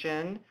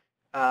Education,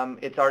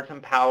 its Arts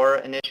and Power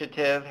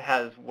initiative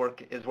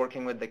is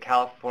working with the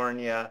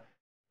California,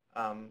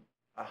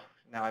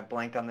 now I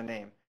blanked on the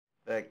name,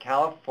 The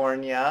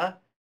California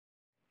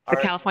The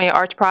California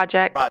Arts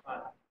Project? That's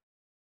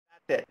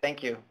it.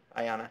 Thank you,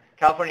 Ayana.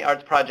 California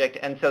Arts Project.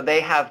 And so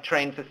they have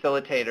trained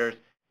facilitators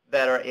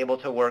that are able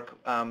to work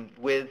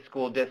with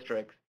school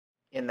districts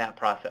in that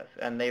process.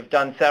 And they've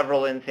done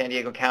several in San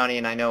Diego County,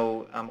 and I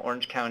know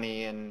Orange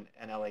County and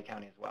LA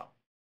County as well.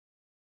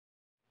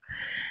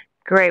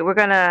 Great. We're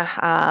going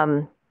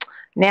to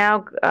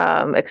now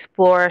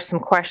explore some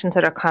questions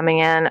that are coming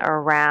in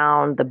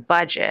around the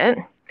budget.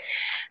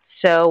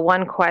 So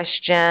one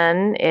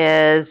question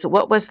is,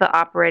 what was the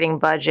operating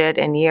budget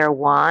in year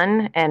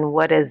one, and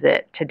what is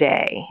it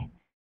today?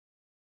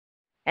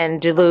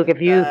 And Duluth, if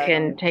you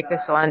can take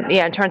this on,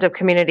 in terms of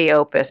Community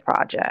Opus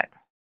Project.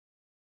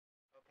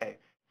 Okay.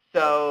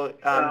 So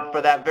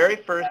for that very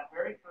first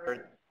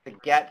year, to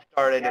get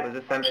started, it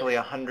was essentially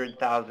a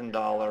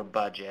 $100,000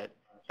 budget.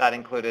 That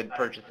included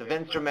purchase of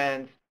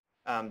instruments,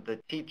 the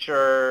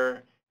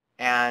teacher,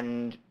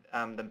 and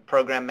the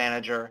program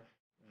manager.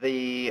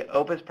 The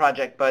Opus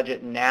Project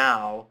budget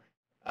now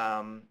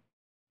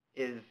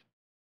is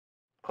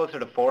closer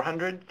to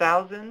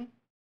 $400,000.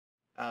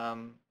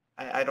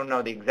 I don't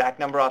know the exact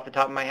number off the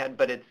top of my head,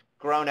 but it's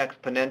grown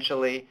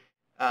exponentially.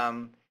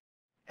 And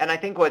I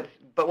think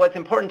what's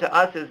important to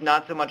us is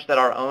not so much that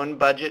our own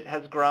budget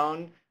has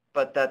grown,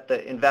 but that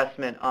the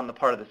investment on the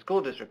part of the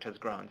school district has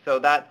grown. So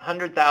that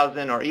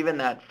 $100,000 or even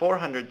that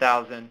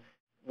 $400,000,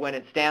 when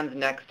it stands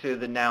next to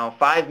the now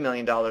 $5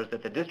 million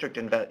that the district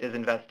is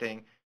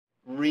investing,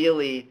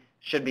 really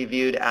should be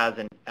viewed as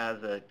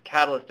a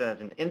catalyst, as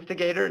an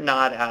instigator,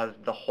 not as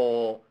the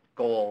whole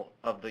goal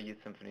of the Youth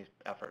Symphony's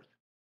efforts.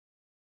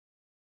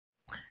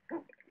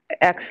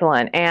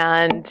 Excellent.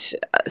 And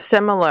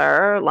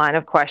similar line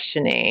of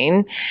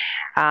questioning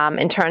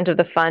in terms of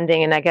the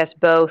funding, and I guess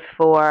both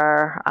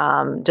for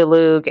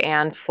Duluth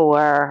and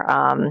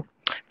for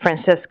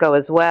Francisco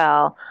as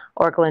well,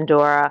 or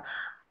Glendora.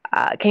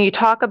 Can you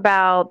talk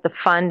about the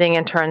funding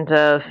in terms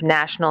of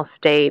national,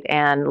 state,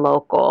 and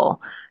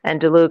local? And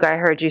Duluth, I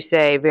heard you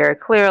say very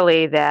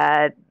clearly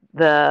that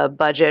the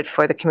budget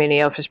for the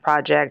Community Opus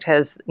Project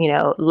has,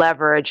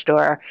 leveraged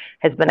or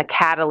has been a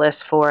catalyst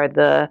for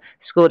the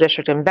school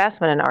district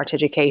investment in arts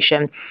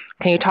education.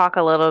 Can you talk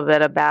a little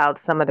bit about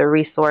some of the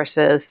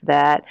resources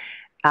that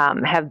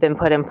have been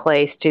put in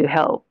place to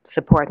help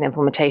support the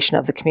implementation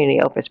of the Community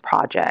Opus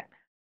Project?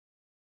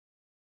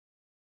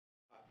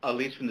 At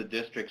least from the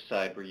district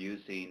side, we're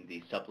using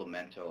the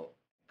supplemental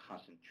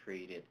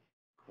concentrated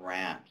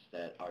grants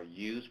that are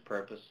used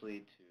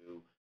purposely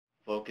to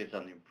focus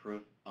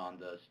on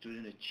the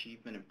student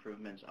achievement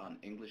improvements on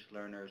English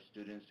learners,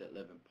 students that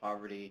live in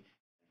poverty, and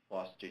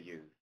foster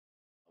youth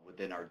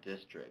within our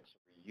districts.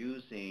 We're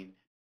using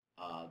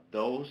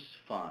those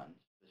funds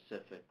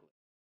specifically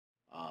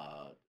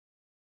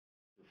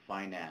to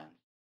finance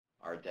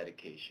our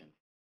dedication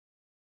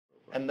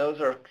program. And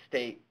those are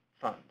state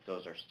funds?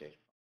 Those are state funds.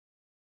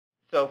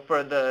 So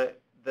for the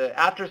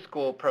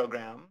after-school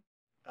program,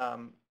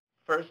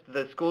 first,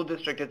 the school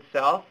district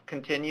itself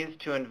continues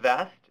to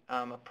invest.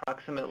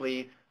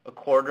 Approximately a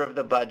quarter of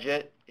the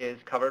budget is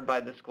covered by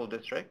the school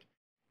district.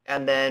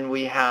 And then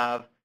we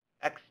have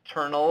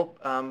external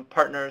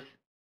partners,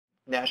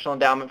 National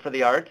Endowment for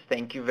the Arts,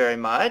 thank you very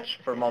much,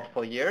 for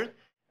multiple years,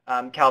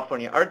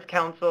 California Arts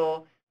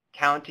Council,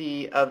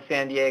 County of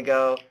San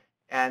Diego,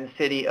 and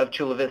City of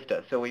Chula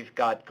Vista. So we've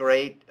got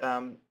great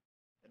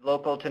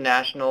local to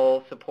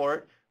national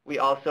support. We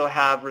also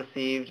have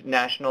received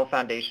national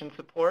foundation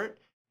support,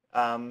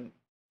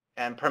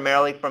 and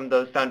primarily from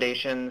those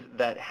foundations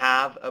that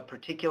have a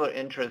particular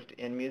interest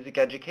in music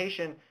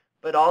education,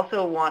 but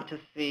also want to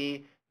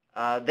see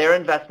their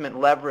investment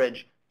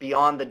leverage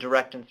beyond the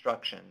direct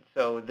instruction.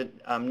 So the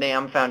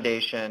NAM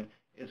Foundation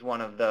is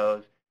one of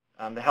those.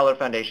 The Heller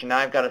Foundation. Now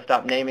I've got to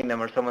stop naming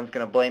them or someone's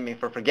going to blame me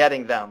for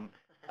forgetting them.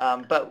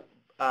 And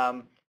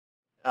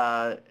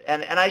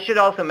I should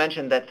also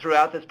mention that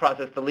throughout this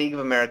process, the League of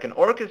American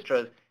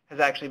Orchestras has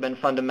actually been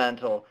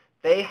fundamental.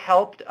 They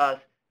helped us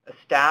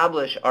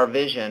establish our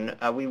vision.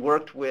 We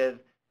worked with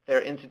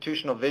their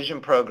institutional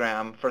vision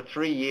program for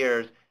 3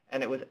 years,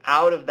 and it was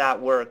out of that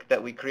work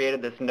that we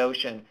created this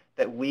notion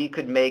that we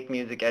could make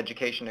music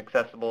education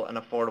accessible and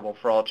affordable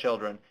for all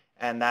children.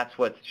 And that's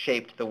what's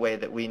shaped the way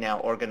that we now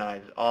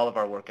organize all of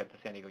our work at the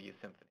San Diego Youth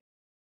Symphony.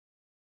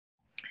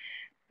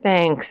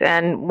 Thanks.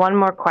 And one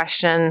more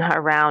question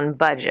around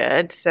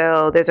budget.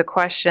 So there's a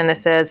question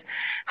that says,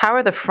 how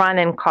are the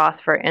front-end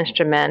costs for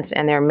instruments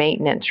and their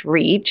maintenance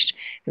reached?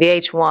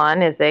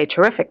 VH1 is a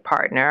terrific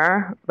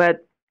partner,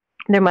 but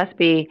there must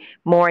be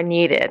more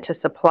needed to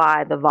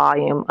supply the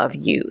volume of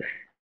youth.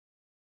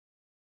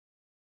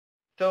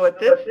 So at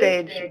this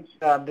stage,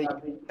 the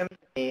Youth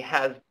Symphony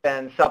has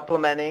been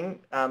supplementing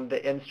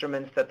the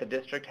instruments that the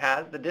district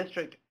has. The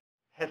district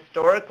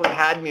historically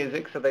had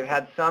music, so they've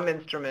had some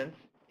instruments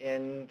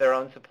in their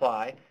own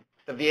supply.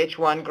 The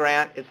VH1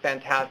 grant is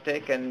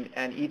fantastic, and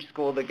each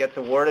school that gets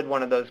awarded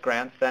one of those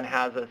grants then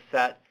has a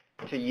set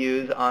to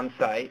use on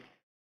site.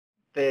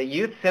 The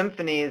Youth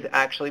Symphony is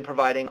actually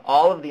providing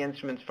all of the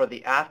instruments for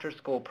the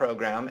after-school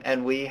program,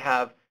 and we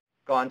have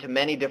gone to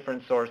many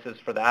different sources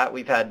for that.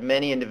 We've had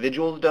many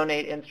individuals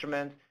donate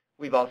instruments.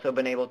 We've also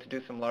been able to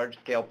do some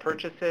large-scale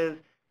purchases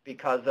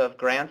because of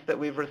grants that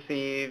we've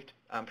received,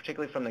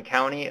 particularly from the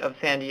County of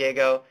San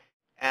Diego.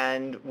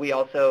 And we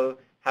also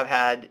have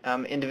had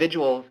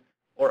individuals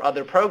or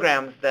other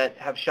programs that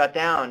have shut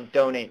down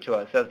donate to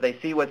us. So as they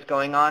see what's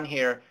going on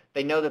here,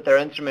 they know that their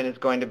instrument is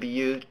going to be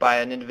used by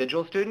an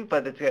individual student,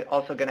 but it's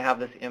also going to have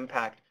this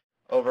impact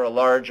over a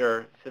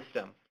larger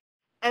system.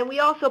 And we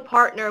also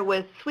partner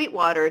with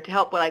Sweetwater to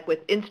help with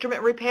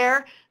instrument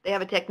repair. They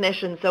have a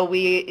technician, so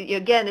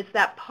again, it's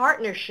that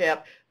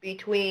partnership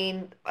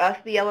between us,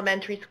 the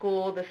elementary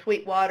school, the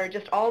Sweetwater,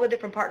 just all the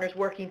different partners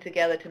working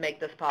together to make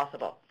this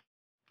possible.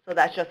 So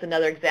that's just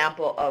another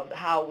example of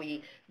how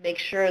we make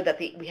sure that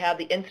we have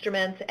the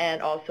instruments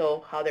and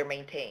also how they're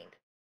maintained.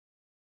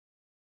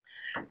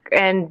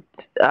 And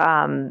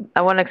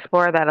I want to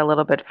explore that a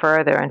little bit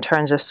further in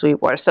terms of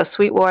Sweetwater. So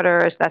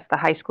Sweetwater, that's the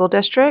high school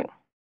district?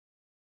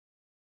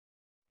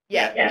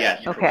 Yes.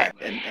 Yes, okay.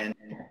 Correct. And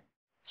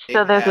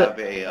so they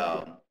there's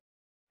have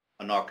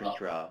an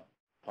orchestra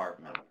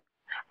department.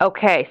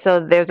 Okay,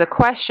 so there's a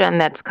question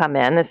that's come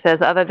in that says,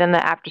 other than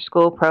the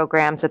after-school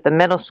programs at the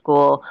middle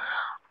school,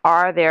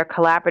 are there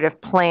collaborative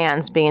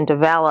plans being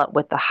developed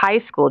with the high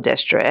school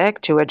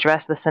district to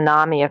address the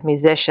tsunami of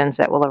musicians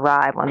that will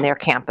arrive on their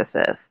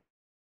campuses?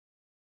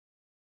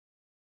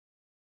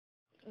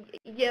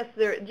 Yes,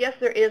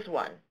 there is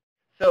one.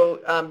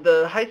 So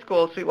the high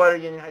school, Sweetwater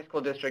Union High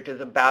School District,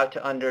 is about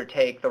to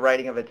undertake the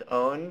writing of its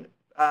own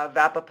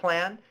VAPA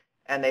plan,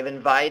 and they've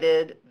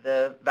invited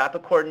the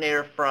VAPA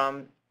coordinator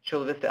from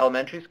Chula Vista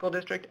Elementary School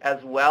District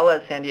as well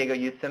as San Diego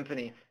Youth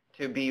Symphony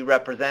to be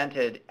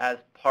represented as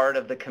part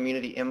of the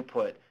community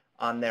input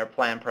on their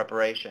plan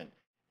preparation.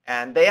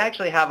 And they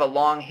actually have a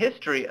long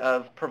history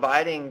of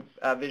providing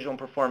visual and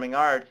performing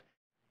arts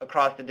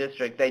across the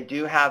district. They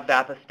do have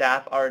VAPA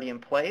staff already in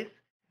place,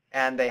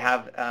 and they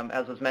have,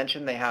 as was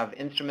mentioned, they have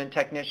instrument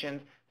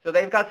technicians. So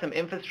they've got some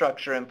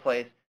infrastructure in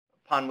place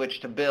upon which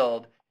to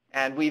build.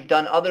 And we've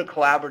done other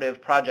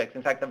collaborative projects.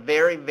 In fact, the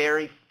very,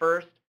 very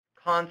first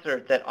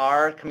concert that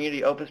our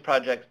Community Opus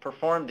Project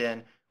performed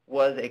in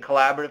was a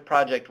collaborative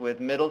project with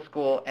middle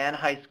school and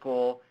high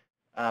school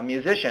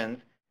musicians.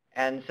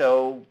 And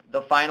so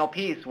the final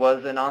piece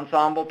was an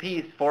ensemble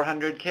piece,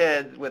 400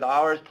 kids, with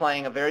ours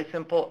playing a very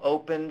simple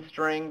open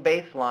string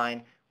bass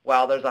line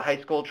while there's a high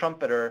school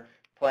trumpeter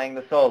playing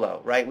the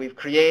solo, right? We've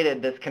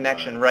created this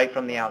connection right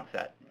from the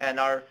outset. And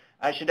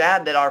I should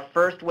add that our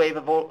first wave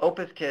of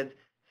Opus kids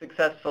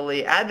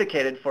successfully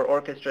advocated for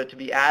orchestra to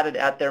be added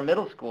at their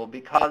middle school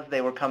because they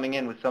were coming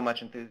in with so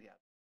much enthusiasm.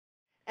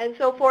 And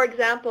so, for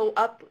example,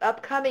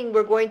 upcoming,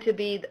 we're going to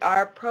be,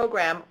 our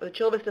program, the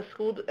Chula Vista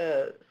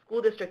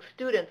School District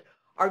students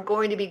are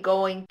going to be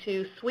going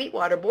to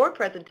Sweetwater board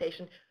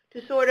presentation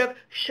to sort of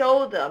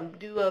show them,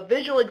 do a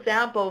visual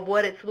example of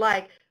what it's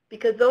like,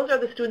 because those are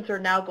the students who are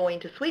now going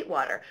to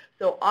Sweetwater.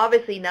 So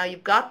obviously now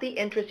you've got the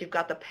interest, you've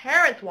got the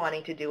parents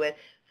wanting to do it,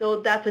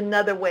 so that's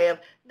another way of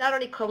not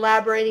only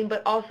collaborating,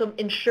 but also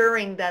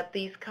ensuring that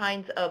these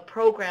kinds of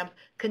programs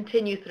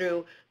continue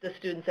through the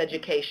students'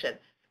 education,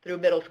 through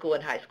middle school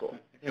and high school.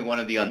 I think one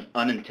of the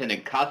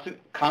unintended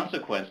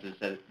consequences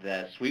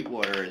that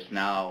Sweetwater is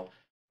now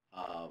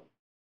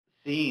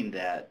seeing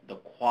that the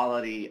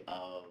quality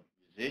of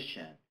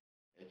musician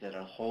is at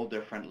a whole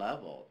different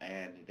level,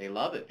 and they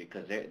love it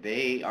because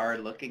they are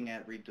looking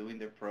at redoing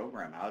their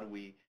program. How do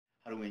we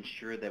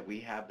ensure that they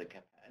have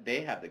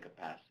the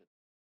capacity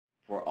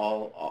for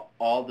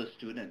all the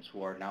students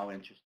who are now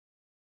interested?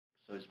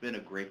 So it's been a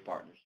great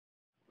partnership.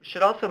 We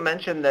should also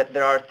mention that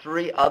there are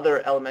 3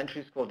 other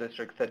elementary school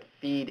districts that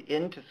feed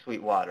into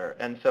Sweetwater,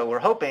 and so we're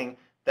hoping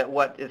that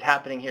what is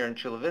happening here in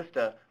Chula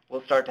Vista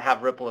will start to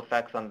have ripple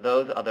effects on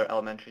those other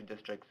elementary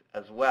districts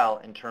as well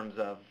in terms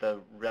of the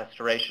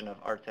restoration of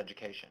arts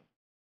education.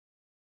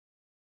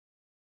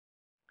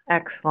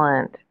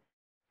 Excellent.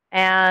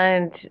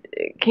 And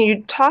can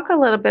you talk a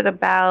little bit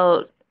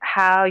about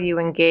how you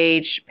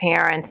engage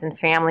parents and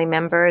family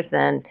members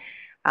and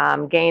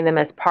gain them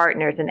as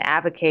partners in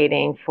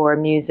advocating for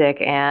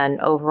music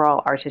and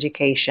overall arts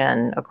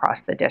education across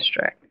the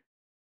district?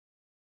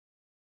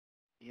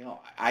 You know,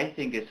 I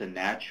think it's a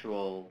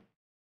natural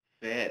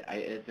fit.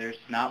 There's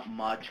not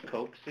much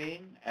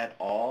coaxing at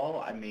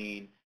all. I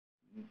mean,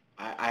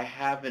 I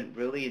haven't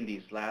really in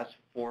these last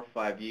 4 or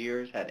 5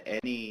 years had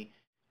any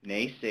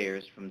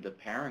naysayers from the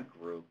parent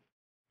group.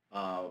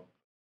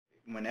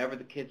 Whenever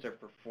the kids are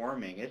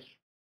performing,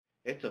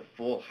 it's a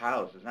full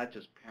house. It's not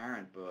just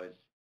parent, but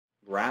it's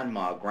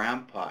grandma,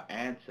 grandpa,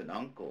 aunts, and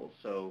uncles.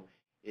 So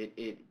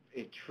it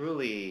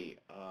truly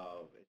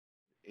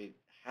it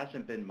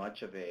hasn't been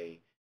much of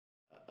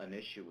an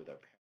issue with our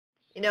parents.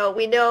 You know,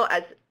 we know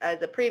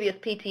as a previous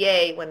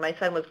PTA, when my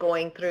son was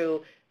going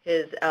through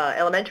his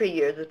elementary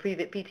years as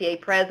previous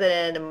PTA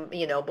president and,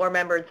 you know, board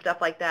member and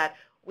stuff like that,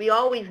 we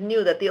always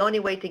knew that the only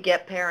way to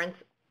get parents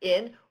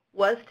in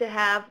was to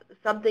have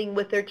something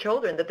with their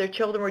children, that their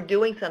children were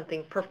doing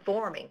something,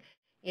 performing.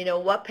 You know,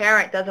 what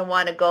parent doesn't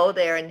want to go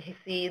there and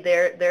see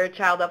their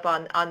child up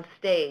on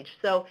stage?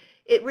 So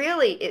it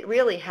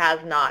really has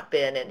not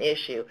been an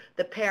issue.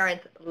 The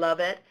parents love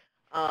it,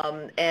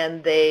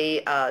 and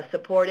they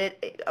support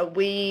it. If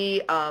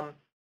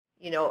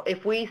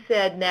we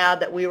said now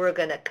that we were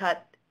going to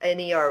cut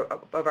any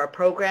of our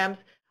programs,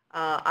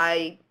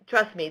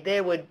 trust me,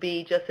 there would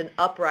be just an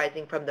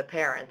uprising from the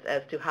parents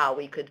as to how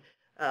we could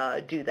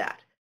do that.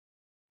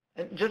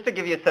 And just to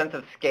give you a sense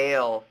of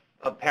scale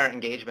of parent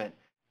engagement,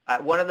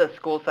 at one of the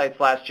school sites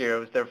last year, it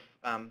was their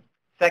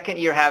second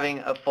year having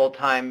a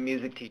full-time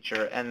music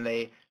teacher, and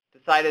they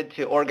decided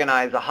to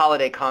organize a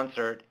holiday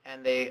concert,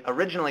 and they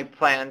originally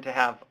planned to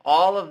have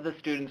all of the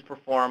students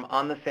perform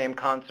on the same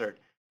concert.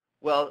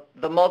 Well,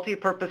 the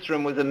multi-purpose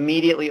room was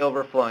immediately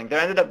overflowing. There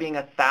ended up being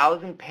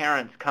 1,000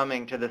 parents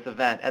coming to this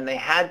event, and they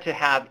had to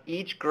have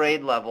each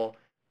grade level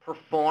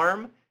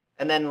perform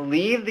and then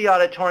leave the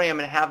auditorium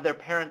and have their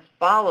parents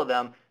follow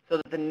them so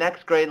that the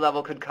next grade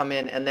level could come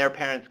in and their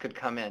parents could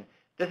come in.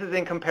 This is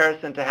in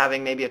comparison to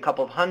having maybe a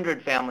couple of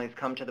hundred families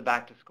come to the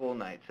back-to-school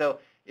night. So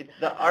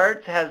the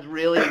arts has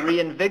really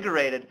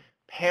reinvigorated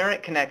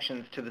parent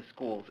connections to the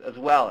schools as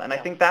well. And I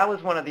think that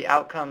was one of the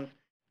outcomes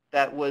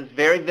that was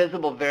very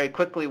visible very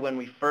quickly when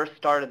we first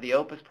started the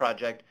Opus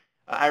Project.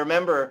 I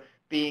remember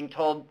being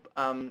told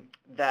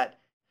that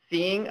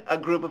seeing a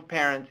group of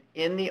parents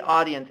in the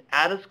audience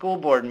at a school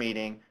board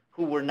meeting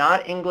who were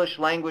not English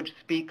language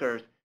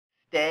speakers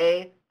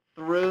stay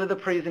through the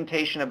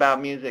presentation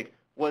about music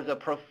was a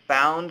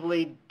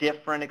profoundly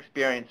different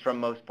experience from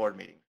most board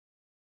meetings.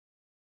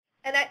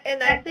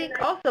 And I think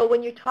also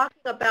when you're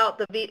talking about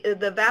the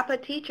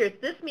VAPA teachers,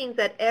 this means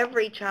that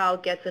every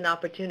child gets an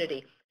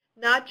opportunity.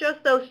 Not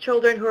just those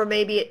children who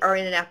maybe are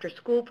in an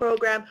after-school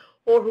program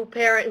or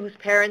whose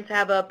parents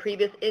have a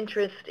previous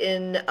interest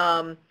in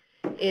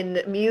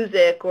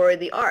music or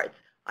the arts.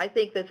 I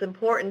think that's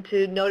important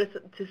to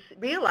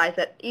realize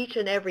that each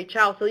and every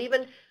child, so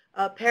even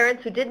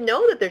parents who didn't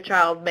know that their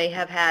child may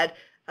have had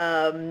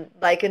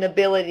like an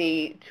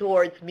ability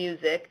towards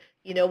music,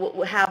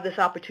 will have this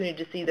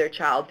opportunity to see their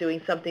child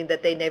doing something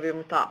that they never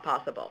even thought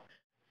possible.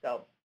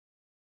 So.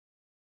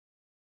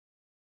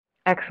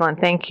 Excellent,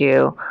 thank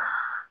you.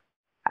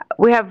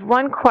 We have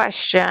one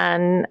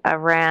question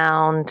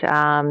around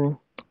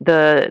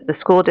the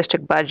school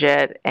district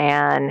budget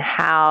and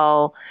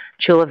how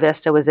Chula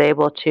Vista was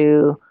able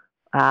to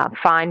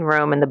find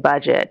room in the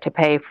budget to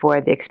pay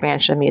for the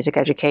expansion of music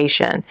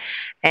education.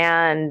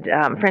 And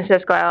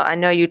Francisco, I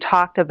know you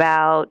talked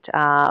about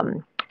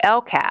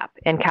LCAP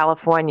in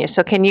California.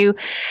 So can you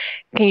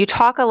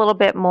talk a little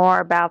bit more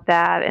about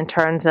that in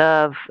terms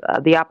of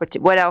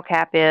what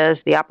LCAP is,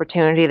 the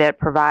opportunity that it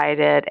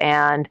provided,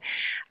 and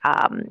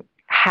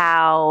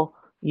how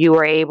you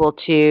were able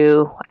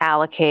to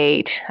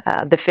allocate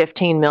the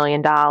 $15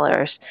 million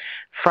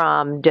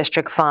from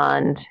district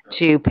funds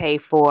to pay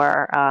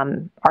for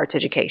arts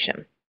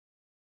education?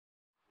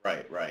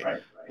 Right.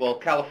 Well,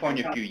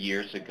 California a few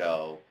years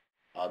ago,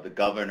 the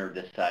governor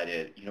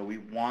decided, we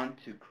want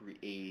to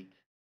create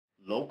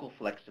local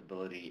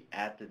flexibility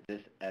at the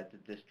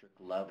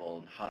district level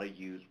and how to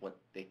use what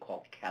they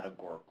call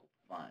categorical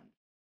funds.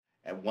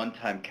 At one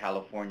time,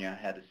 California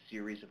had a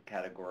series of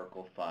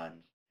categorical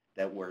funds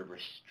that were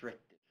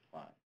restricted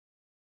funds.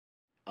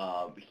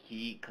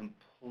 He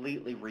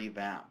completely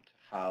revamped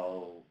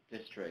how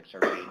districts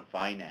are being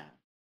financed.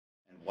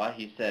 And what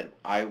he said,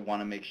 I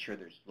want to make sure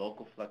there's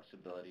local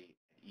flexibility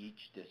in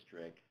each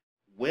district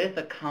with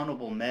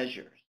accountable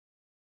measures.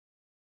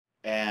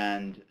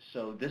 And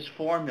so this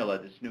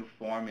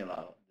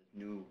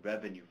new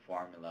revenue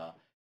formula,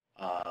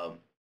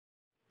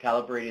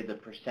 calibrated the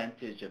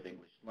percentage of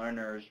English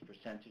learners,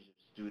 percentage of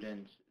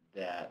students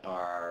that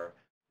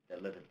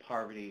live in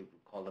poverty, we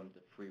call them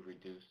the free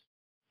reduced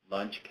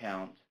lunch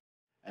count,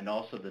 and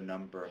also the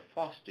number of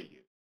foster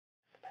youth.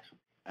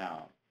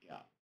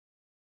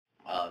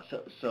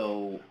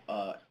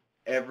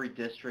 Every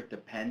district,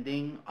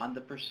 depending on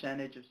the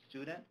percentage of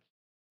students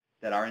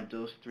that are in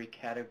those three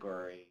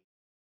categories,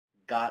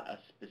 got a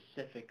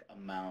specific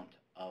amount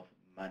of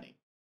money.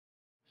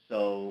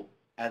 So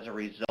as a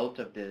result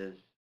of this,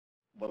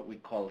 what we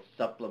call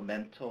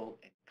supplemental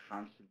and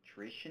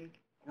concentration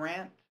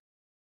grant,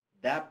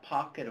 that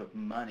pocket of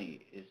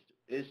money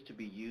is to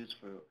be used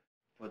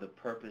for the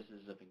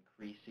purposes of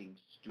increasing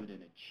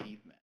student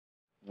achievement.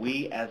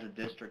 We as a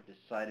district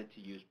decided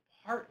to use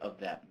part of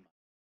that money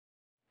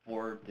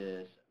for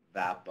this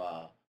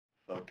VAPA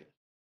focus.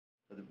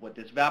 So what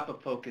this VAPA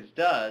focus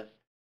does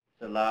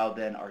is allow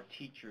then our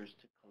teachers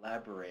to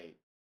collaborate,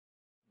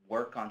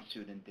 work on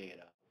student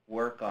data,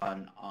 work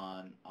on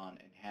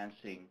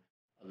enhancing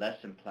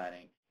lesson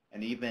planning,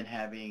 and even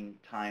having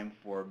time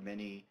for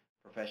many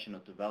professional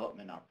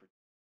development opportunities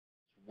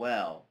as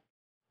well,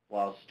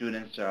 while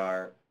students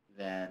are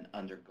then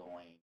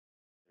undergoing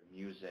their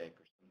music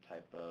or some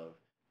type of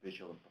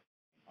visual and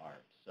performing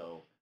arts.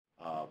 So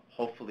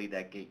hopefully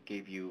that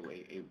gave you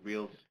a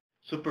real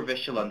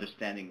superficial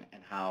understanding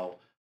and how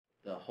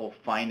the whole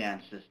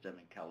finance system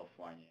in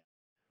California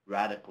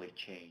radically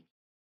changed.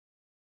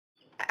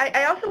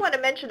 I also want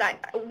to mention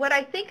what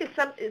I think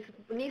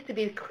needs to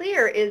be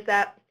clear is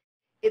that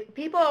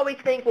people always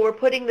think, well, we're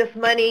putting this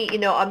money,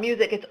 on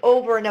music, it's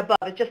over and above.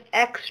 It's just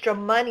extra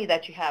money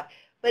that you have.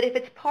 But if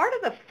it's part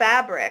of the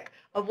fabric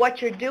of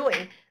what you're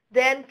doing,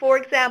 then, for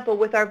example,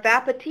 with our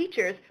VAPA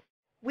teachers,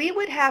 we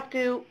would have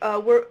to,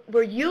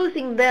 we're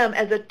using them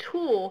as a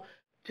tool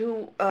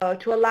to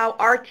allow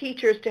our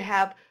teachers to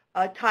have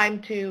time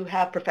to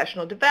have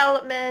professional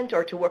development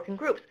or to work in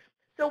groups.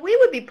 So we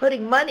would be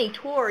putting money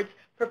towards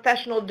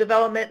professional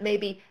development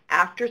maybe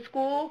after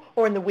school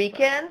or in the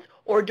weekends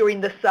or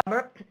during the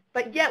summer.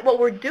 But yet what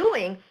we're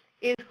doing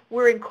is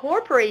we're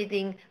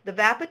incorporating the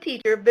VAPA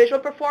teacher, visual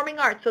performing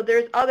arts, so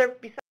there's other,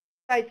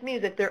 besides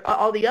music, there are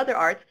all the other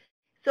arts,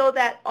 so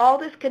that all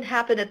this can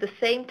happen at the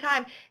same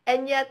time,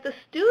 and yet the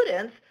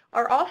students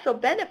are also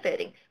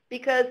benefiting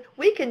because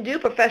we can do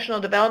professional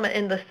development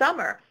in the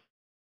summer,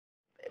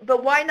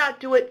 but why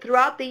not do it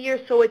throughout the year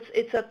so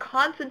it's a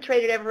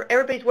concentrated,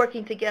 everybody's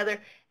working together,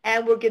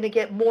 and we're going to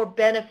get more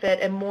benefit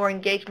and more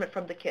engagement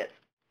from the kids,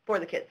 for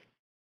the kids.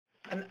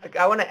 And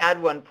I want to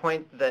add one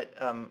point that,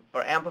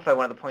 or amplify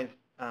one of the points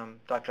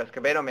Dr.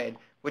 Escobedo made,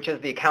 which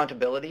is the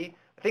accountability.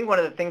 I think one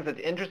of the things that's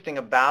interesting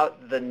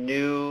about the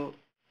new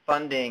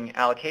funding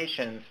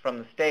allocations from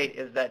the state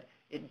is that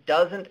it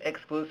doesn't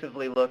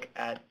exclusively look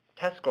at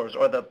test scores,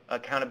 or the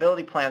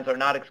accountability plans are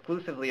not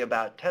exclusively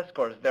about test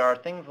scores. There are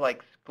things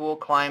like school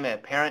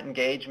climate, parent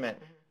engagement.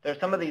 There are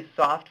some of these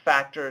soft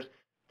factors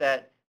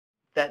that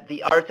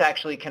the arts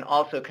actually can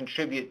also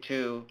contribute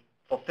to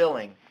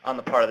fulfilling on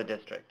the part of the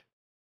district.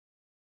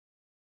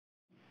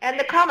 And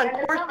the Common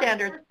Core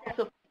standards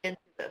also fit into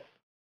this.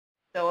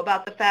 So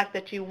about the fact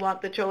that you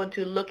want the children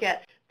to look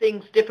at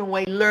things different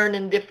ways, learn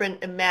in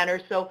different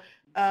manners. So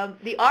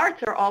the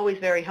arts are always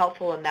very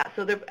helpful in that.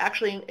 So they're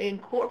actually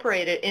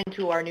incorporated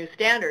into our new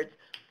standards.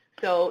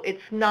 So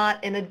it's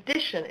not an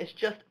addition, it's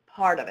just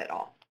part of it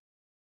all.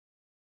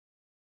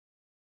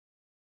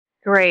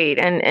 Great.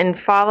 And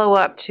follow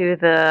up to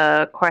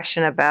the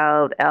question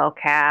about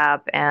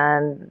LCAP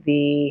and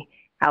the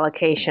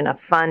allocation of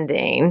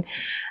funding.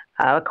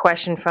 A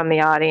question from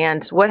the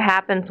audience: what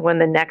happens when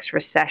the next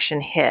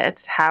recession hits?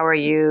 How are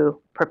you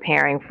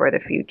preparing for the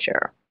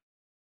future?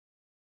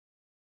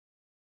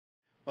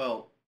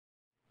 Well,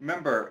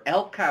 remember,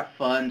 LCAP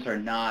funds are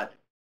not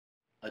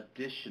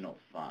additional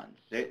funds.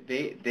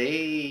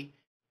 They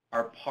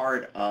are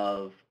part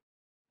of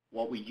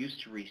what we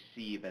used to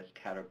receive as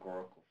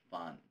categorical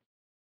funds.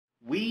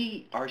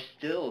 We are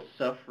still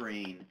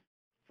suffering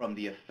from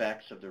the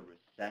effects of the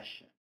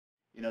recession.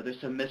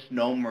 There's a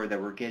misnomer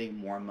that we're getting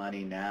more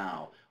money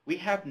now. We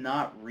have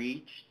not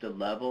reached the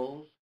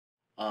levels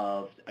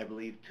of, I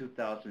believe,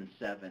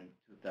 2007,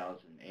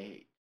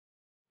 2008.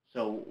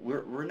 So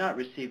we're not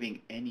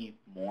receiving any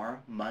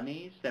more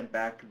monies than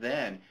back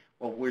then.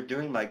 What we're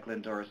doing, like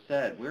Glendora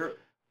said, we're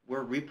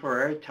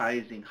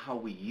reprioritizing how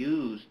we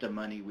use the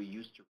money we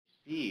used to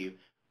receive,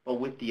 but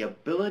with the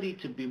ability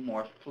to be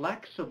more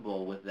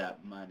flexible with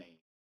that money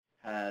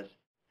has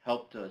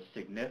helped us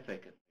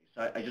significantly.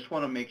 So I just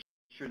want to make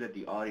sure that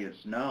the audience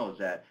knows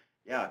that,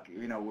 yeah,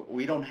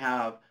 we don't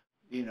have,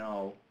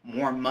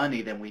 more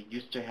money than we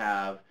used to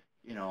have,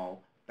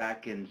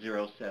 back in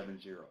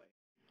 0708.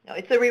 No,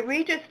 it's a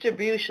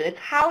redistribution. It's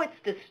how it's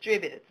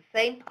distributed. It's the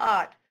same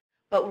pot,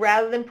 but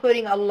rather than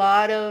putting a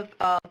lot of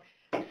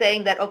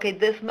saying that, okay,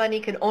 this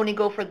money can only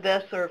go for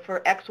this or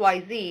for X,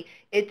 Y, Z,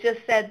 it just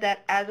said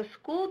that as a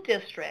school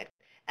district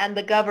and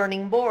the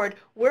governing board,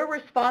 we're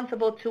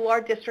responsible to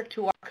our district,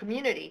 to our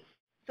community.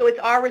 So it's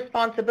our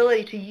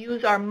responsibility to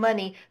use our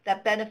money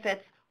that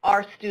benefits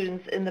our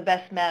students in the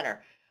best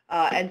manner.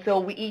 And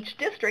so each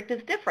district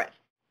is different.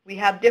 We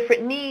have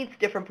different needs,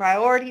 different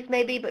priorities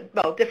maybe, but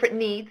well, different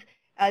needs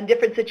and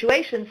different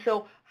situations.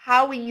 So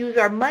how we use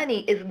our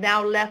money is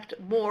now left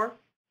more,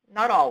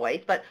 not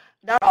always, but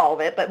not all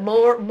of it, but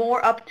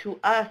more up to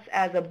us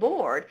as a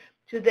board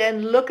to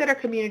then look at our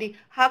community,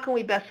 how can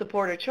we best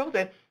support our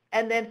children,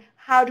 and then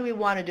how do we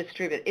want to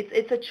distribute it.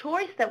 It's a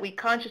choice that we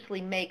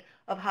consciously make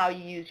of how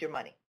you use your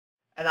money.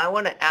 And I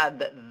want to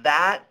add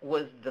that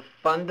was the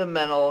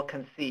fundamental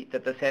conceit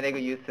that the San Diego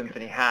Youth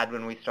Symphony had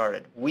when we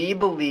started. We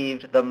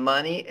believed the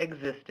money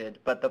existed,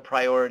 but the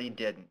priority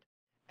didn't.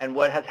 And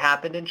what has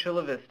happened in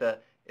Chula Vista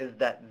is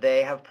that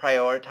they have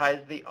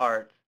prioritized the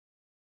arts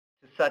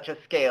to such a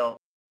scale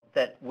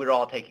that we're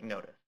all taking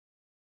notice.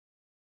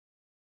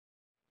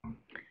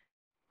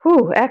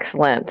 Whew,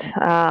 excellent.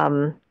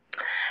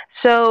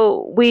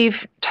 So we've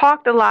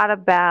talked a lot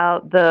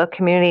about the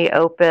Community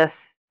Opus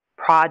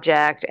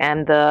Project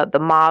and the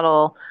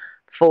model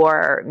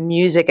for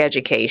music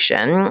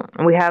education.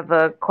 We have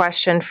a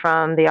question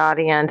from the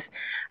audience.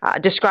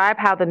 Describe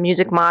how the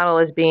music model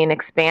is being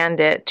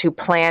expanded to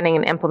planning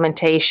and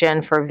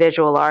implementation for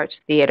visual arts,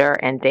 theater,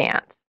 and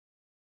dance.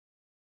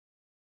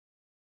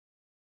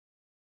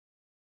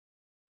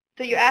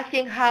 So you're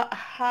asking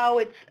how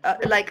it's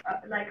like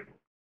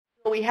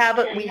So we have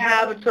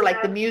sort of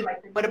like the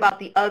music. What about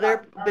the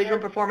other visual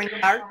and performing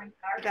arts?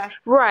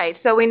 Right.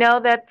 So we know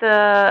that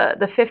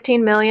the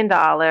 $15 million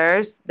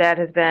that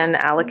has been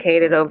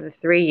allocated over the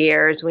 3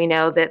 years, we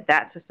know that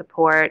that's to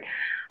support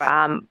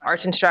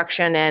arts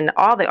instruction in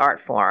all the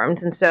art forms.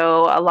 And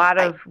so a lot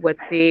of what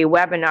the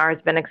webinar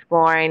has been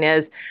exploring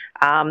is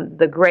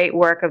the great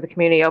work of the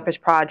Community Opus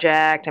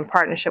Project in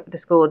partnership with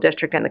the school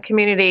district and the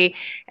community,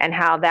 and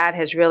how that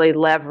has really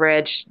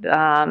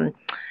leveraged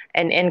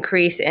an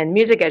increase in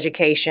music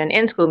education,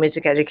 in-school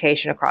music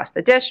education across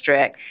the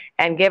district.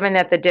 And given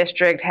that the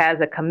district has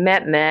a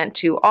commitment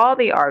to all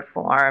the art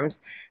forms,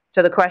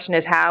 so the question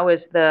is, how is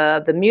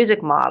the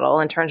music model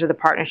in terms of the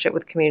partnership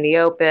with Community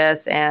Opus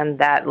and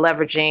that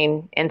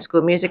leveraging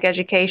in-school music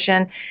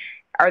education?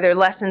 Are there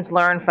lessons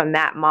learned from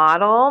that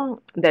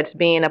model that's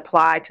being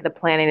applied to the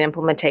planning and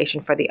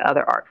implementation for the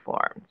other art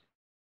forms?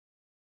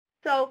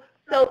 So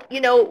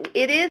you know,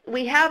 it is.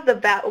 We have a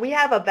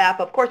VAPA.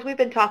 Of course, we've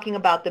been talking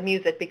about the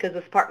music because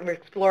we're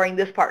exploring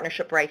this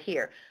partnership right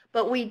here.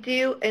 But we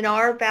do, in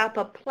our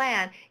VAPA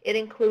plan, it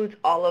includes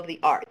all of the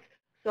arts.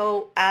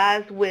 So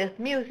as with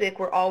music,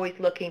 we're always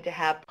looking to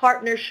have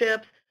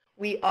partnerships.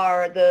 We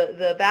are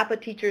the VAPA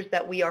teachers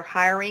that we are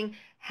hiring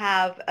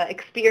have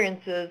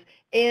experiences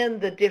in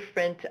the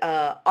different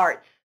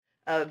arts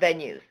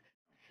venues.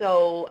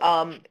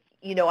 So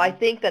you know, I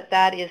think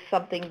that is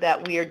something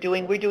that we are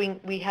doing.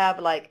 We have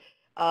like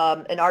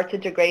an arts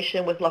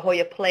integration with La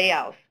Jolla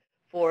Playhouse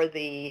for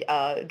the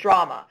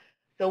drama.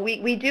 So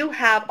we do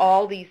have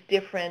all these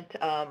different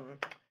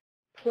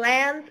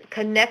plans,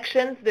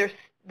 connections.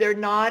 They're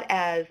not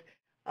as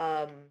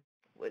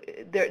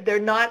they're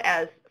not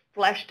as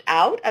fleshed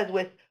out as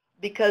with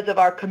because of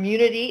our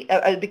community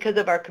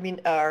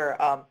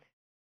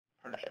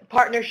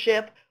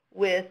partnership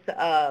with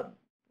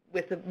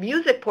the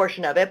music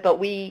portion of it, but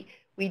we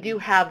do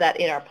have that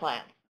in our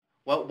plan.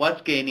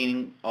 What's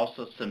gaining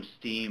also some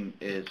steam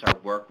is our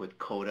work with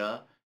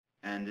CODA,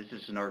 and this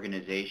is an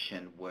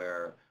organization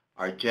where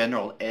our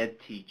general ed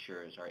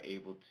teachers are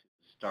able to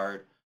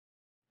start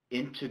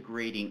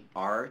integrating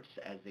arts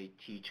as they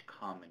teach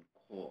Common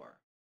Core.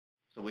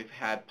 So we've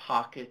had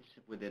pockets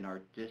within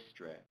our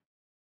district.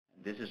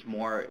 This is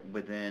more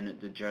within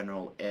the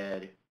general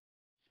ed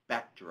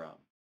spectrum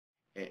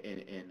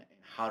in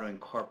how to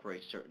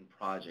incorporate certain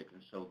projects.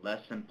 And so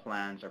lesson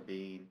plans are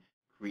being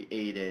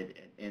created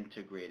and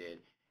integrated.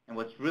 And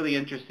what's really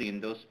interesting in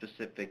those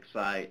specific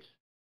sites,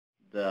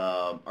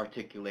 the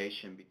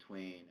articulation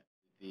between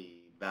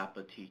the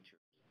VAPA teachers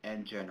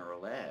and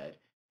general ed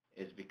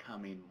is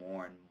becoming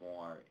more and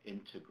more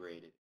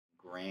integrated,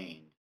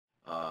 ingrained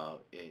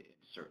in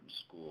certain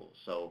schools.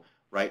 So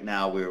right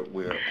now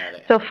we're at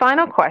a... So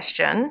final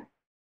question.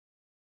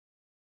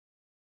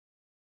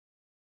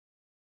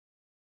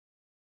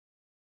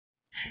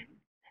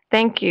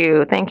 Thank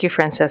you,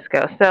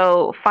 Francisco.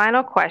 So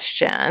final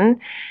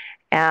question,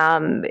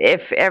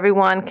 if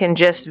everyone can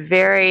just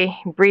very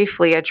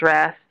briefly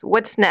address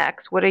what's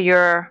next, what are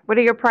your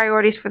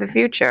priorities for the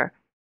future?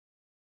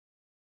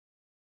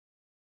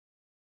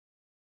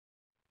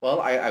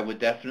 Well, I would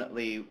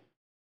definitely,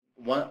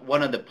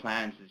 one of the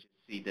plans is to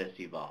see this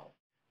evolve.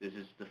 This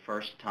is the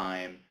first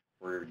time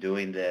we're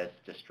doing this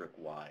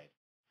district-wide,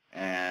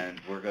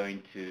 and we're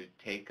going to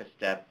take a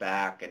step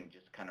back and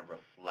just kind of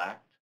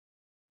reflect.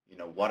 You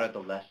know, what are the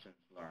lessons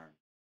learned?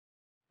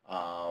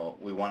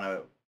 We want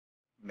to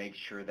make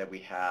sure that we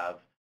have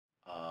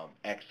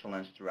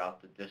excellence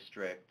throughout the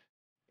district.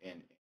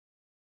 In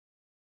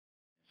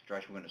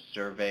we're going to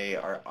survey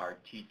our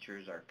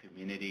teachers, our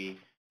community.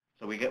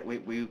 So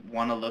we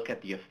want to look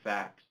at the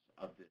effects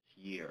of this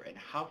year and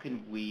how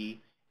can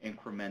we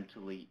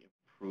incrementally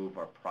improve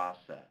our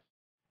process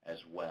as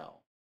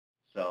well.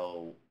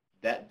 So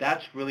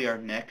that's really our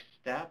next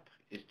step,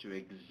 is to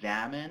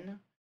examine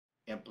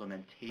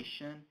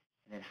implementation,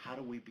 and then how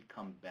do we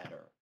become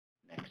better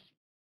next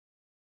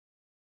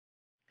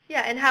year?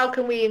 Yeah, and how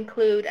can we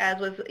include,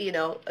 as was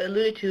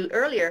alluded to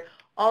earlier,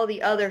 all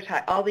the other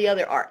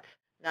arts,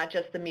 not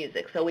just the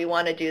music. So we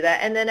want to do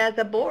that, and then as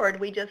a board,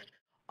 we just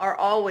are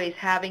always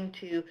having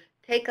to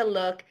take a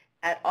look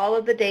at all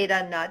of the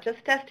data, not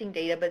just testing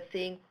data, but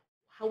seeing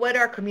what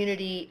our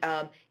community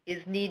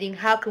is needing.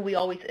 How can we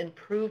always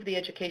improve the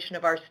education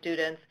of our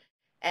students?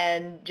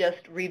 And just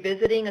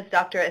revisiting, as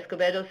Dr.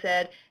 Escobedo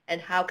said, and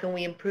how can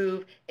we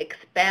improve,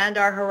 expand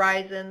our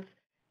horizons,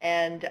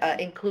 and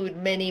include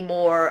many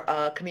more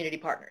community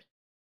partners.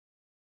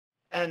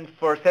 And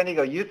for San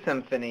Diego Youth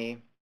Symphony,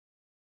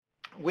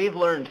 we've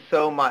learned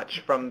so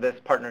much from this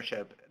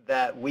partnership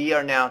that we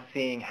are now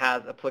seeing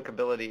has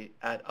applicability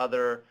at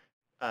other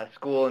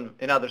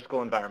in other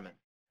school environments.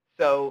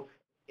 So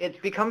it's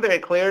become very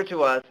clear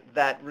to us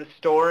that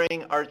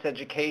restoring arts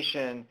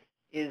education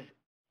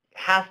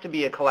has to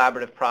be a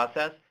collaborative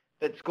process,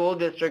 that school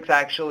districts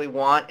actually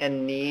want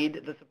and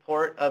need the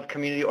support of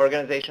community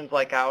organizations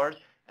like ours,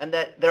 and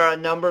that there are a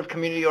number of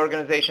community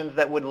organizations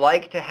that would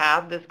like to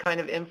have this kind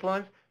of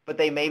influence, but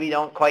they maybe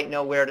don't quite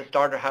know where to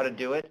start or how to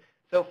do it.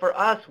 So for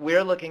us,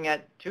 we're looking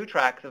at 2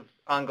 tracks of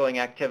ongoing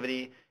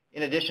activity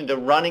in addition to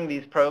running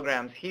these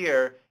programs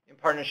here in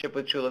partnership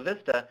with Chula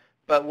Vista.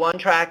 But one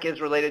track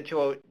is related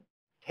to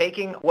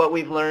taking what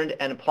we've learned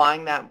and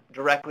applying that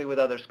directly with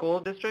other school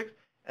districts.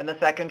 And the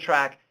second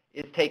track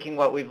is taking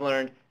what we've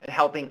learned and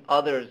helping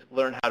others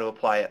learn how to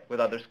apply it with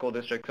other school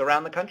districts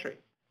around the country.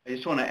 I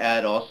just want to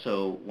add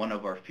also one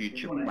of our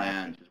future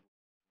plans is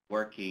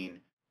working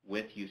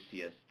with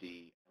UCSD.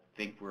 I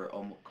think we're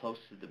almost close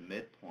to the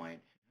midpoint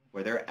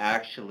where they're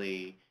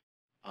actually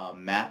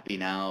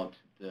mapping out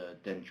the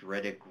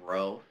dendritic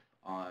growth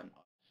on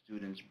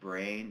students'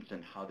 brains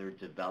and how they're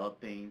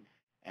developing,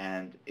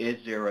 and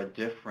is there a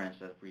difference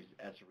as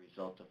a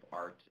result of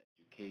arts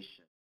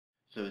education.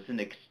 So it's an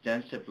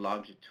extensive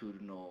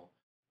longitudinal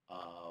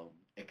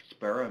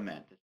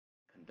experiment that's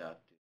conducted.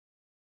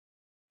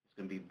 It's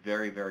going to be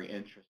very, very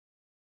interesting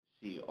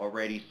to see.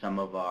 Already some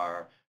of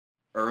our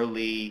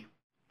early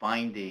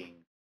findings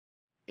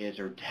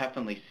are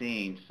definitely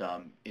seeing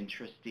some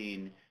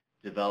interesting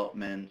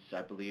developments.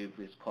 I believe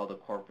it's called the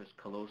corpus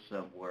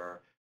callosum, where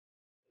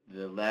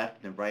the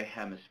left and right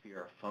hemisphere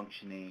are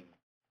functioning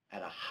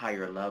at a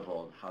higher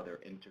level, how they're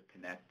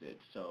interconnected.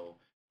 So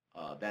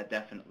that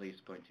definitely is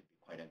going to be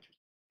quite interesting.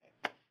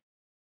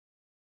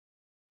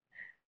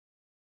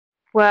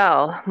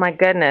 Well, my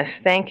goodness,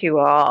 thank you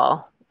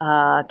all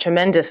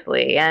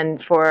tremendously.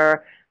 And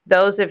for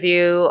those of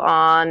you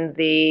on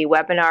the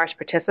webinar's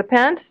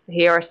participants,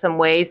 here are some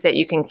ways that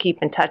you can keep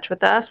in touch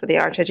with us, with the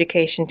arts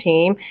education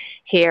team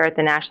here at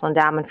the National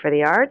Endowment for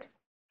the Arts.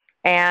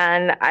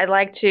 And I'd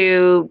like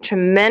to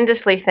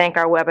tremendously thank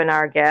our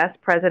webinar guest,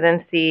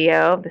 President and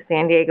CEO of the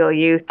San Diego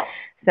Youth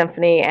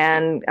Symphony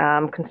and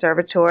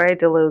Conservatory,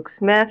 DeLuke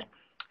Smith,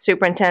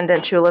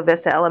 Superintendent Chula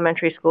Vista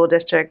Elementary School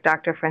District,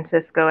 Dr.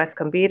 Francisco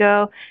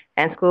Escobedo,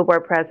 and School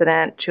Board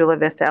President, Chula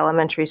Vista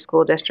Elementary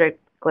School District,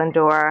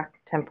 Glendora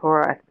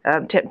Temporer.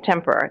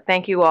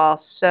 Thank you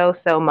all so,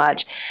 so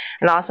much.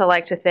 And also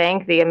like to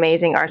thank the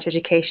amazing arts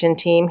education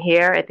team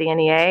here at the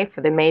NEA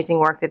for the amazing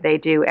work that they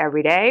do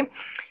every day.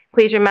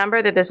 Please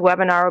remember that this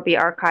webinar will be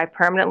archived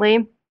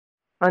permanently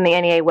on the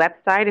NEA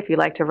website if you'd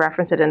like to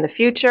reference it in the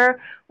future,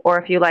 or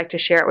if you'd like to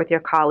share it with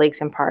your colleagues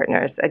and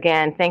partners.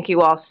 Again, thank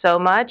you all so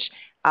much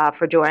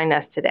for joining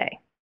us today.